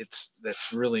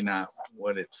that's really not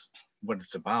what it's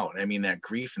about. I mean, that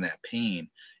grief and that pain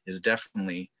is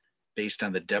definitely based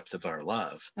on the depth of our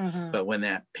love. But when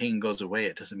that pain goes away,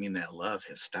 it doesn't mean that love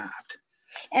has stopped.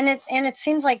 And it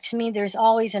seems like to me there's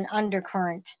always an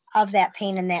undercurrent of that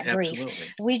pain and that Absolutely.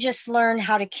 grief. We just learn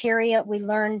how to carry it. We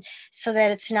learn so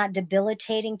that it's not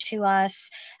debilitating to us.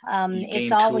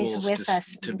 It's always with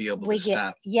us to be able to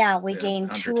stop. We gain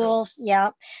tools,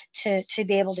 to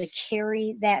be able to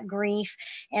carry that grief.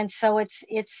 And so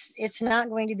it's not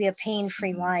going to be a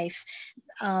pain-free life.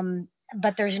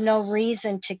 But there's no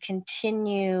reason to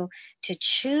continue to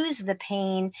choose the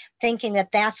pain, thinking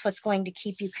that that's what's going to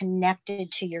keep you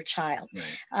connected to your child.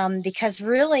 Right. Because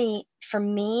really, for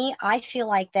me, I feel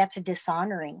like that's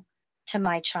dishonoring to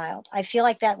my child. I feel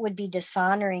like that would be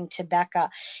dishonoring to Becca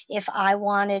if I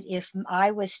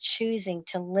was choosing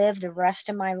to live the rest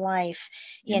of my life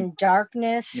in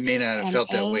darkness. You may not have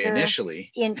felt that way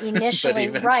initially. Initially,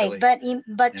 but right.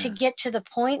 But to get to the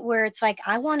point where it's like,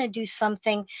 I want to do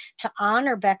something to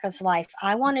honor Becca's life.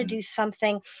 I want to do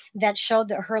something that showed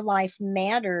that her life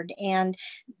mattered. And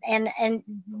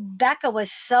Becca was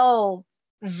so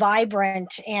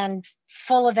vibrant and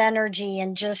full of energy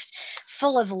and just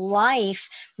full of life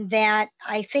that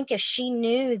I think if she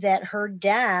knew that her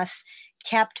death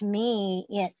kept me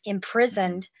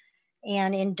imprisoned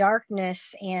and in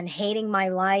darkness and hating my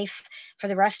life for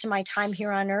the rest of my time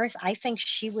here on earth, I think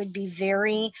she would be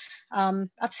very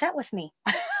upset with me.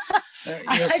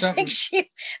 I think she'd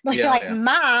be like,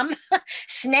 Mom,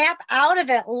 snap out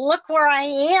of it. Look where I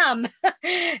am.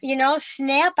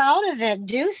 Snap out of it.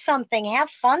 Do something. Have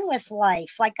fun with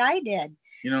life like I did.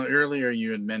 Earlier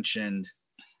you had mentioned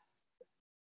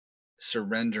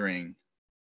surrendering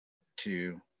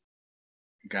to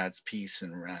God's peace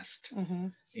and rest.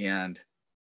 And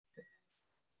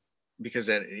because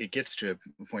it gets to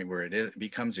a point where it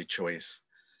becomes a choice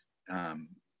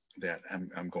that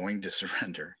I'm going to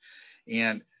surrender.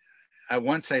 And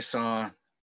once I saw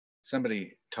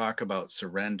somebody talk about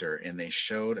surrender, and they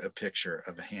showed a picture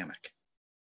of a hammock.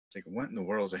 It's like, what in the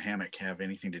world does a hammock have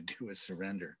anything to do with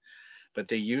surrender? But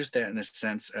they used that in a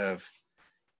sense of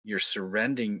you're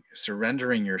surrendering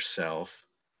yourself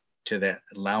to that,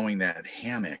 allowing that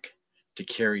hammock to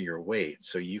carry your weight,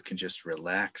 so you can just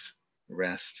relax,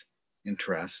 rest, and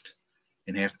trust,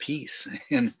 and have peace.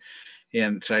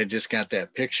 And so I just got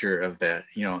that picture of that.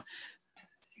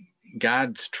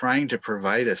 God's trying to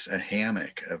provide us a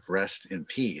hammock of rest and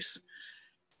peace.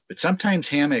 But sometimes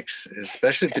hammocks,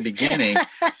 especially at the beginning,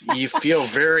 you feel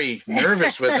very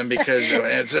nervous with them because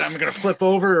I'm going to flip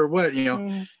over or what,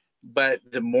 But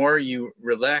the more you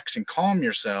relax and calm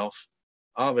yourself,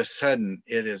 all of a sudden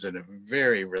it is a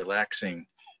very relaxing.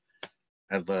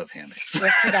 I love hammocks.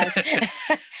 Yes, he does.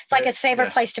 It's like his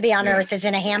favorite place to be on earth is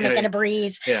in a hammock and a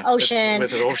breeze, ocean.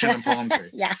 With an ocean and palm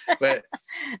tree.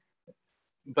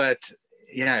 But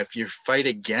if you fight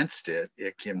against it,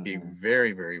 it can be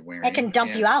very, very wearing. It can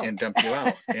dump you out. And dump you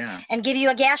out, and give you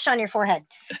a gash on your forehead.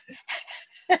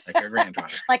 Like our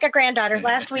granddaughter. Like our granddaughter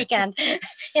last weekend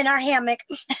in our hammock.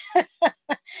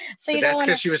 So that's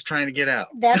because she was trying to get out.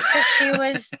 That's because she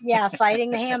was,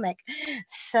 fighting the hammock.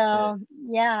 So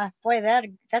boy,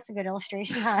 that's a good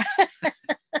illustration, huh?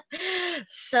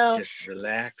 So just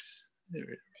relax.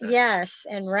 Yes,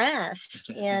 and rest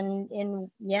in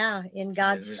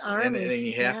God's arms. And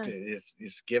you have to.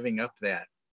 It's giving up that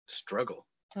struggle.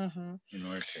 In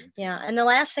order to. And the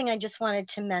last thing I just wanted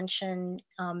to mention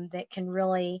that can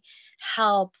really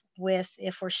help with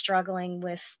if we're struggling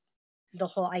with the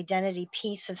whole identity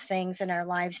piece of things in our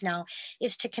lives now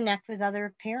is to connect with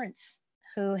other parents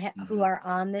who are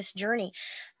on this journey.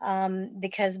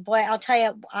 Because boy, I'll tell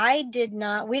you,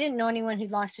 we didn't know anyone who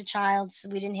lost a child. So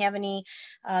we didn't have any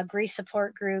grief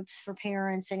support groups for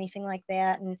parents, anything like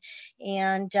that.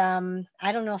 And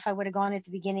I don't know if I would have gone at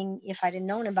the beginning if I'd have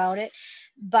known about it,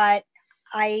 but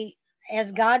I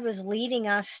as God was leading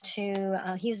us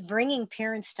to, he was bringing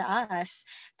parents to us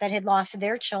that had lost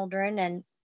their children and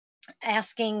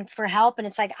asking for help. And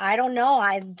it's like, I don't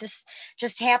know, this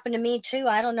just happened to me too.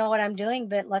 I don't know what I'm doing,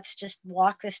 but let's just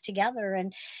walk this together.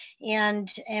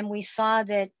 And we saw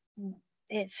that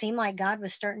it seemed like God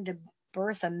was starting to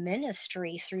birth a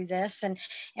ministry through this.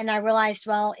 And I realized,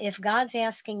 well, if God's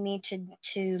asking me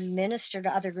to minister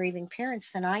to other grieving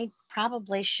parents, then I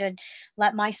probably should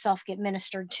let myself get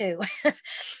ministered to.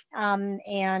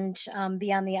 And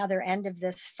be on the other end of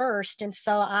this first. And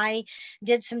so I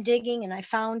did some digging, and I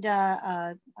found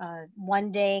a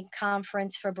one-day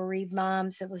conference for bereaved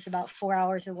moms. It was about 4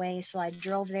 hours away, so I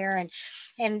drove there.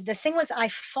 And the thing was, I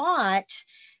fought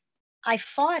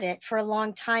it for a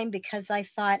long time because I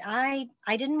thought I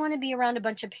didn't want to be around a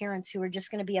bunch of parents who were just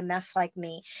going to be a mess like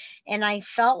me. And I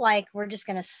felt like we're just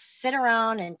going to sit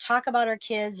around and talk about our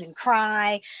kids and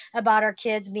cry about our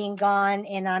kids being gone,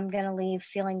 and I'm going to leave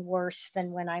feeling worse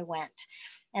than when I went.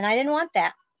 And I didn't want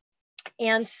that.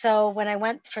 And so when I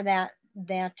went for that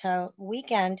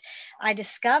weekend, I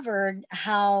discovered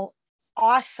how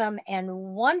awesome and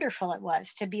wonderful it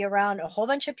was to be around a whole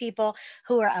bunch of people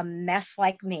who are a mess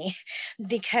like me,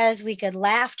 because we could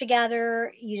laugh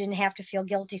together. You didn't have to feel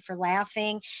guilty for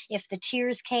laughing. If the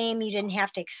tears came, you didn't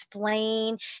have to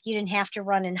explain. You didn't have to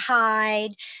run and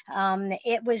hide.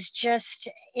 It was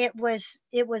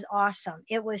awesome.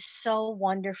 It was so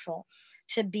wonderful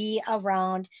to be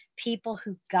around people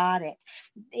who got it.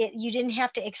 You didn't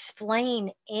have to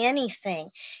explain anything.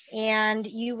 And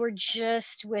you were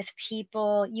just with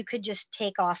people. You could just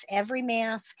take off every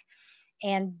mask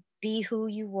and be who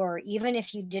you were, even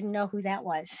if you didn't know who that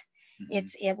was.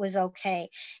 Mhm. It was okay.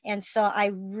 And so I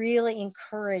really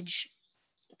encourage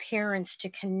parents to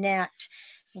connect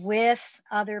with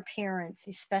other parents,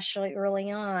 especially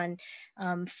early on.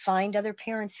 Find other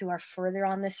parents who are further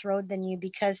on this road than you,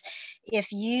 because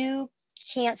if you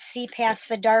can't see past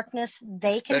the darkness,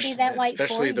 they can be that light for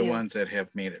Especially the you. ones that have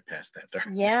made it past that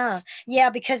darkness. Yeah,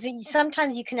 because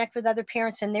sometimes you connect with other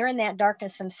parents and they're in that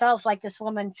darkness themselves, like this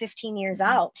woman 15 years Mhm.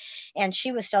 out, and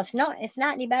she was still, no, it's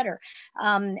not any better.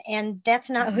 And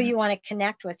that's not who Mhm. you want to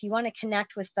connect with. You want to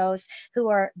connect with those who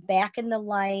are back in the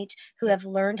light, who have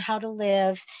learned how to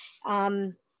live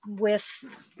with,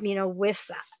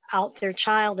 without their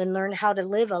child, and learn how to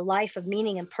live a life of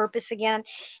meaning and purpose again.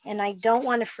 And I don't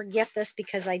want to forget this,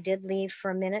 because I did leave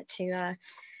for a minute to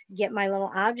get my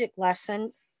little object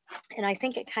lesson. And I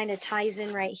think it kind of ties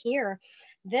in right here.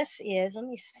 This is, let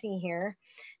me see here.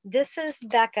 This is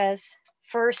Becca's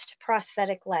first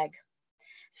prosthetic leg.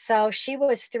 So she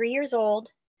was 3 years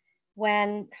old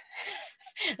when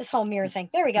this whole mirror thing.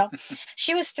 There we go.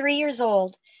 She was 3 years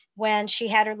old when she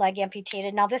had her leg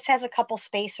amputated. Now this has a couple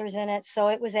spacers in it, so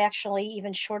it was actually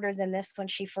even shorter than this when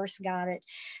she first got it.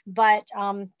 But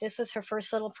this was her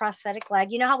first little prosthetic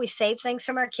leg. You know how we save things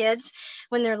from our kids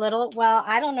when they're little? Well,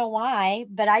 I don't know why,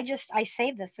 but I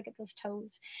saved this. Look at those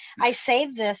toes. I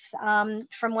saved this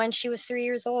from when she was 3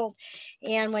 years old,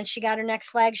 and when she got her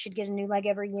next leg, she'd get a new leg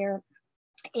every year.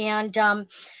 And I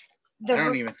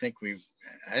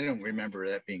don't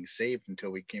remember that being saved until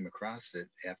we came across it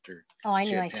after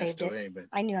she had passed away. But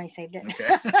I knew I saved it.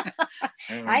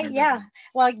 okay. Yeah.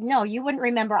 Well, no, you wouldn't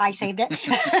remember I saved it.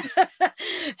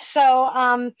 So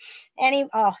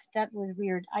that was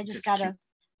weird. I just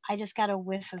got a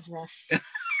whiff of this.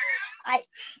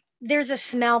 There's a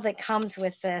smell that comes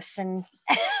with this, and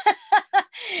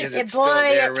is it still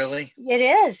there, really? It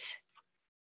is.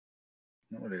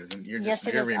 No, it isn't. You're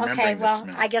remembering. Okay, well, the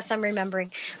smell. I guess I'm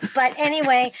remembering. But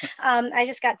anyway, I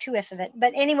just got 2 whiffs of it.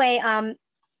 But anyway,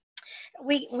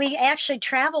 we actually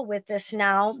travel with this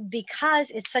now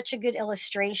because it's such a good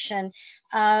illustration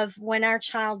of when our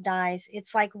child dies.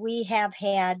 It's like we have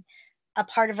had a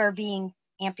part of our being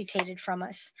amputated from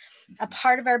us. A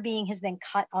part of our being has been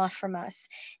cut off from us,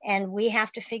 and we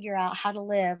have to figure out how to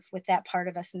live with that part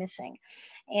of us missing.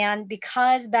 And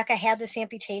because Becca had this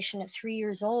amputation at 3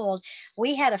 years old,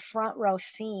 we had a front row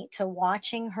seat to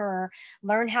watching her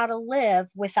learn how to live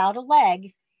without a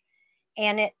leg.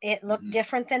 And it looked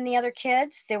different than the other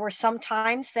kids. There were some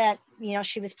times that,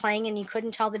 she was playing and you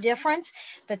couldn't tell the difference,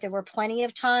 but there were plenty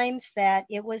of times that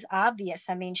it was obvious.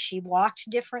 I mean, she walked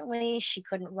differently. She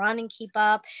couldn't run and keep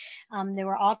up. There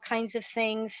were all kinds of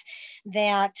things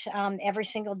that every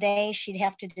single day she'd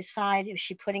have to decide, is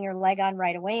she putting her leg on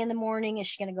right away in the morning? Is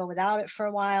she going to go without it for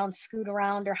a while and scoot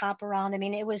around or hop around? I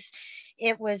mean,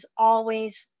 it was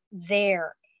always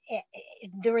there.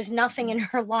 There was nothing in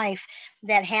her life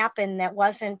that happened that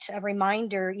wasn't a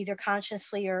reminder, either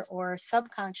consciously or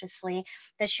subconsciously,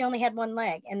 that she only had one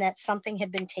leg and that something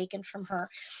had been taken from her.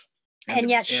 And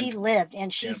yet she lived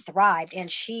and she thrived and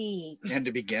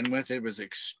to begin with, it was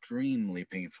extremely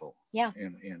painful. Yeah.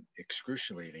 And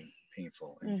excruciating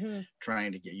painful, and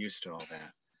trying to get used to all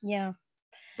that. Yeah.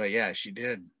 But yeah, she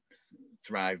did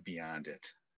thrive beyond it.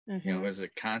 You know, it was a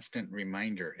constant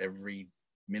reminder every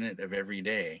minute of every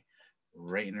day,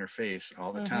 right in her face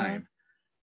all the time.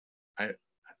 I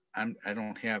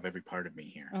don't have every part of me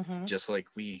here. Just like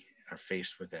we are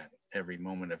faced with that every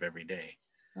moment of every day.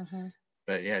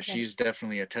 But yeah, she's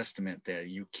definitely a testament that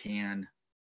you can,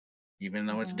 even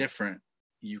though it's different,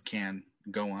 you can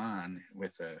go on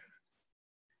with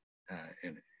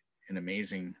an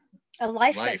amazing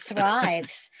life that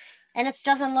thrives. And it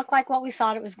doesn't look like what we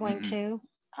thought it was going to.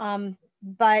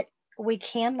 But we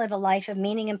can live a life of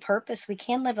meaning and purpose. We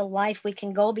can live a life. We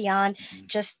can go beyond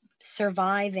just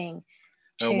surviving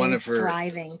to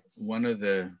thriving.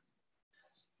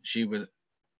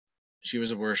 She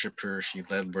was a worshiper. She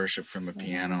led worship from a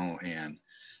piano and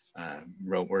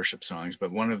wrote worship songs.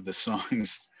 But one of the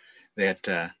songs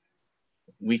that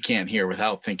we can't hear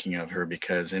without thinking of her,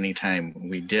 because anytime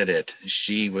we did it,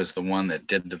 she was the one that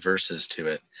did the verses to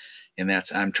it. And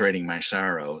that's, I'm trading my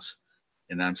sorrows.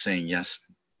 And I'm saying, yes,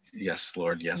 yes,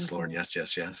 Lord, yes, Lord, yes,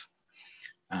 yes, yes.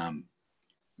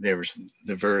 There was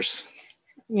the verse.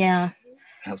 Yeah.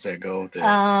 How's that go?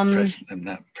 I'm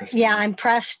not pressed. Yeah, I'm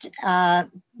pressed.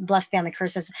 Blessed beyond the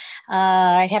curses.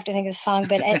 I'd have to think of the song,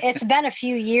 but it's been a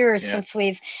few years since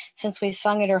we've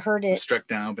sung it or heard it. Struck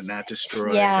down, but not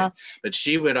destroyed. Yeah. But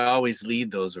she would always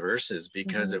lead those verses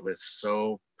because it was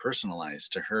so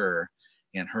personalized to her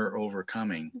and her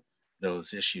overcoming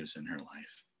those issues in her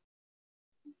life.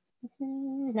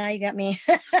 Now you got me.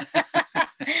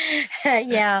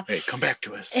 Yeah. Hey, come back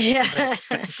to us. Yeah.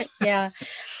 Yeah.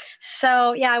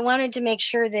 So, yeah, I wanted to make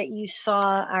sure that you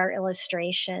saw our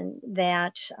illustration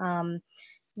that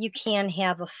you can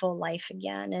have a full life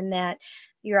again, and that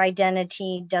your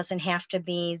identity doesn't have to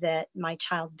be that my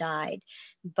child died,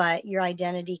 but your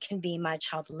identity can be my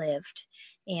child lived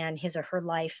and his or her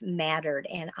life mattered.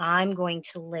 And I'm going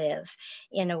to live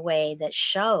in a way that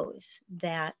shows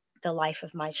that the life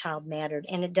of my child mattered.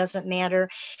 And it doesn't matter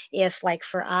if, like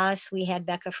for us, we had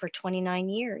Becca for 29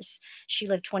 years. She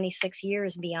lived 26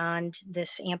 years beyond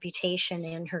this amputation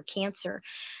and her cancer.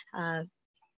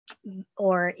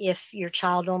 Or if your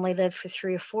child only lived for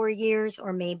 3 or 4 years,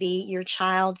 or maybe your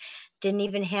child didn't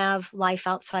even have life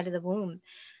outside of the womb,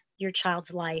 your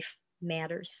child's life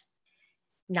matters.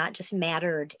 Not just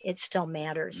mattered, it still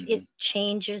matters. It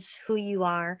changes who you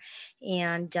are,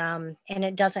 and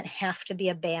it doesn't have to be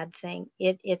a bad thing.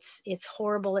 It's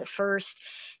horrible at first,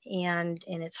 and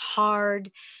it's hard,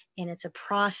 and it's a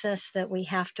process that we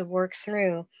have to work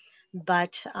through,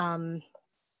 but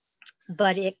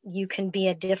you can be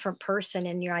a different person,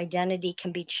 and your identity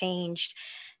can be changed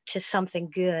to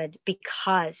something good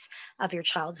because of your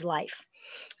child's life.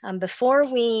 Before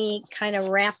we kind of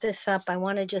wrap this up, I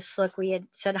want to just look, we had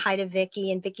said hi to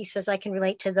Vicki, and Vicki says, I can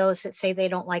relate to those that say they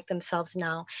don't like themselves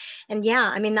now. And yeah,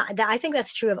 I mean, I think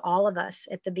that's true of all of us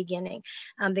at the beginning,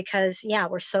 because yeah,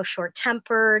 we're so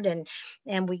short-tempered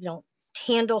and we don't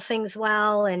handle things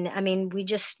well. And I mean, we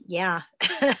just, yeah,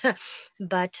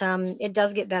 but it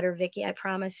does get better, Vicki, I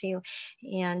promise you.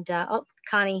 And oh,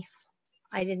 Connie,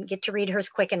 I didn't get to read hers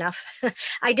quick enough.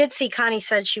 I did see Connie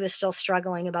said she was still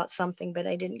struggling about something, but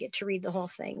I didn't get to read the whole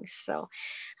thing. So,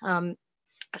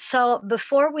 so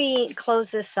before we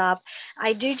close this up,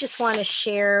 I do just want to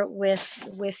share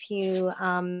with you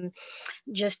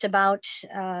just about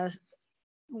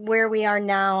where we are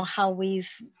now, how we've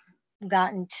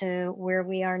gotten to where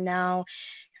we are now.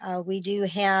 We do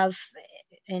have,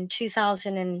 in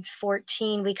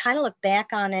 2014, we kind of look back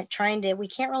on it we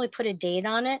can't really put a date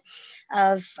on it,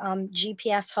 of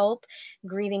GPS Hope,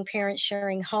 Grieving Parents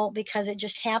Sharing Hope, because it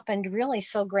just happened really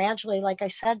so gradually. Like I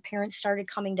said, parents started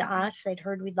coming to us. They'd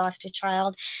heard we'd lost a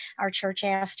child. Our church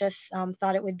asked us,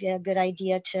 thought it would be a good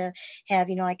idea to have,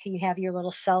 like you have your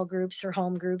little cell groups or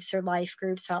home groups or life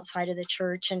groups outside of the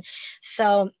church. And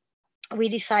so we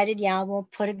decided, yeah, we'll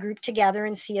put a group together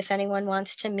and see if anyone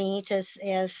wants to meet as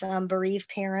bereaved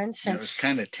parents. And it was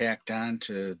kind of tacked on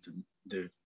to the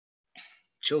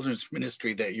children's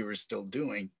ministry that you were still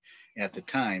doing at the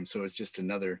time. So it's just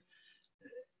another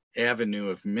avenue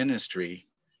of ministry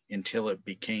until it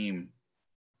became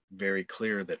very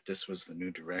clear that this was the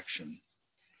new direction.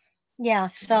 Yeah.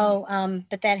 So,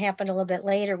 but that happened a little bit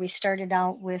later. We started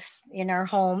out in our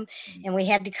home, and we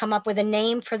had to come up with a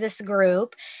name for this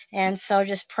group. And so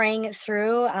just praying it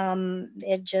through,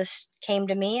 it just came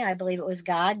to me. I believe it was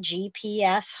God,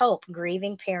 GPS Hope,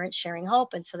 Grieving Parents Sharing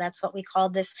Hope. And so that's what we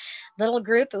called this little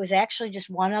group. It was actually just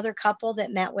one other couple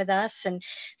that met with us. And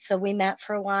so we met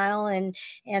for a while, and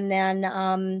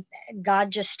then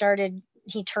God just started,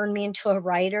 he turned me into a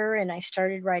writer, and I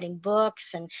started writing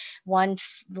books, and one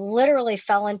literally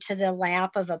fell into the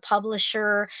lap of a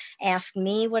publisher, asked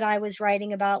me what I was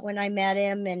writing about when I met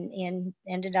him, and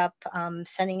ended up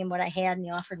sending him what I had, and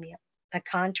he offered me a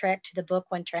contract to the book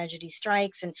When Tragedy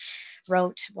Strikes, and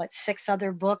wrote 6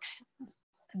 other books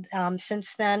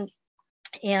since then.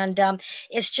 And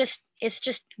it's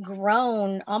just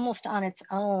grown almost on its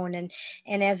own.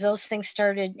 And as those things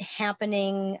started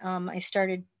happening, I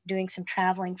started doing some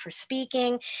traveling for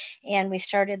speaking, and we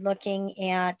started looking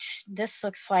at, this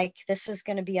looks like this is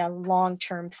going to be a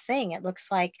long-term thing. It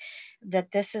looks like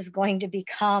that this is going to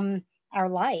become our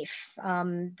life,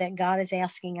 that God is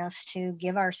asking us to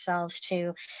give ourselves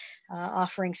to,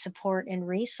 offering support and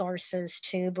resources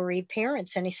to bereaved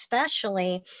parents, and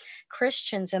especially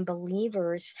Christians and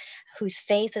believers whose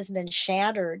faith has been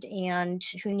shattered and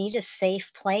who need a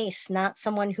safe place, not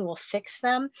someone who will fix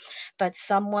them, but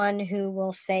someone who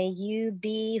will say, you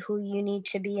be who you need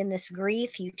to be in this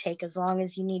grief. You take as long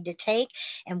as you need to take,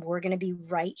 and we're going to be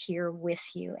right here with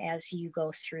you as you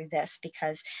go through this,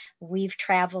 because we've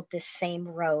traveled this same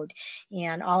road,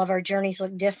 and all of our journeys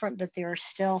look different, but there are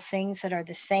still things that are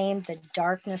the same. The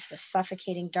darkness, the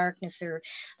suffocating darkness, there are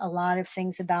a lot of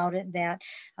things about it that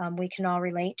we can all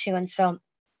relate to. And so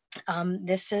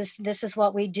this is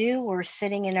what we do. We're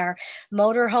sitting in our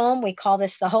motor home. We call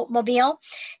this the Hope Mobile,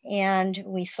 and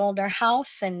we sold our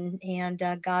house, and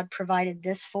God provided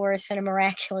this for us in a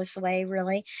miraculous way,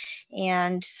 really.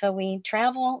 And so we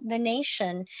travel the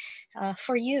nation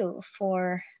for you,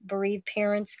 for bereaved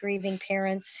parents, grieving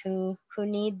parents who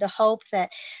need the hope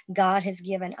that God has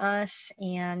given us,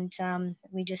 and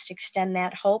we just extend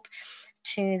that hope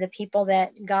to the people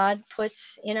that God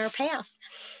puts in our path.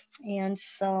 And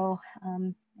so,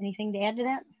 anything to add to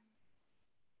that?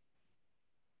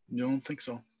 You don't think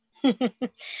so?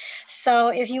 So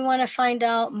if you want to find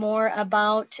out more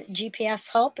about GPS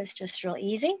Hope, it's just real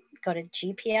easy. Go to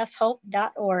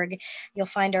gpshope.org. You'll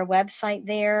find our website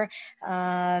there.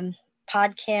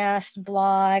 Podcast,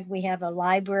 blog. We have a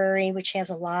library which has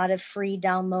a lot of free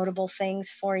downloadable things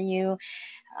for you.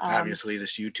 Obviously,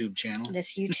 this YouTube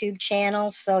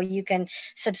channel. So you can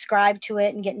subscribe to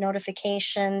it and get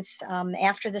notifications.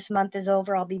 After this month is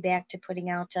over, I'll be back to putting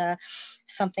out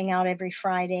something out every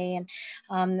Friday.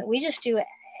 And we just do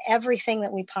everything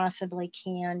that we possibly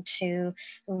can to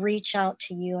reach out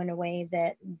to you in a way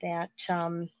that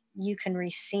you can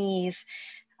receive,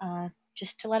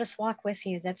 just to let us walk with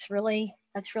you. That's really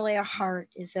our heart,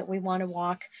 is that we want to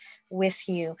walk with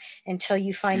you until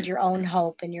you find your own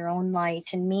hope and your own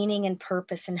light and meaning and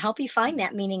purpose, and help you find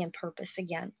that meaning and purpose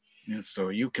again. Yeah, so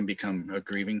you can become a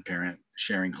grieving parent,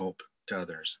 sharing hope to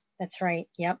others. That's right.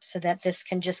 Yep. So that this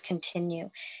can just continue.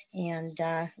 And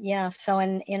yeah, so,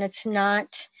 and it's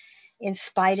not in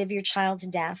spite of your child's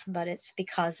death, but it's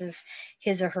because of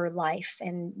his or her life.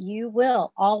 And you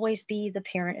will always be the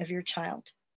parent of your child.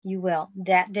 You will.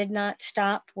 That did not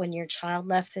stop when your child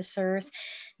left this earth.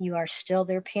 You are still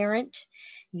their parent.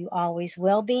 You always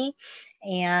will be.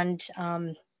 And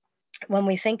when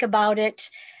we think about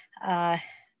it, the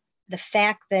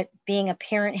fact that being a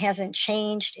parent hasn't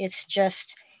changed, it's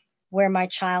just where my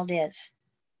child is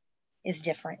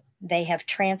different. They have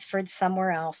transferred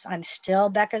somewhere else. I'm still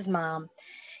Becca's mom.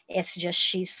 It's just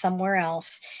she's somewhere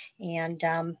else. And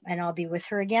I'll be with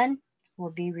her again. We'll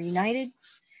be reunited.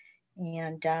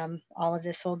 And all of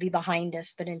this will be behind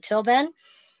us. But until then,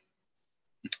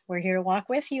 we're here to walk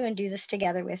with you and do this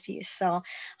together with you. So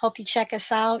hope you check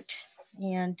us out,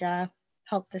 and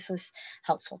hope this was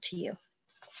helpful to you.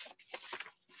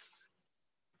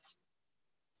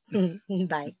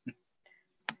 Bye.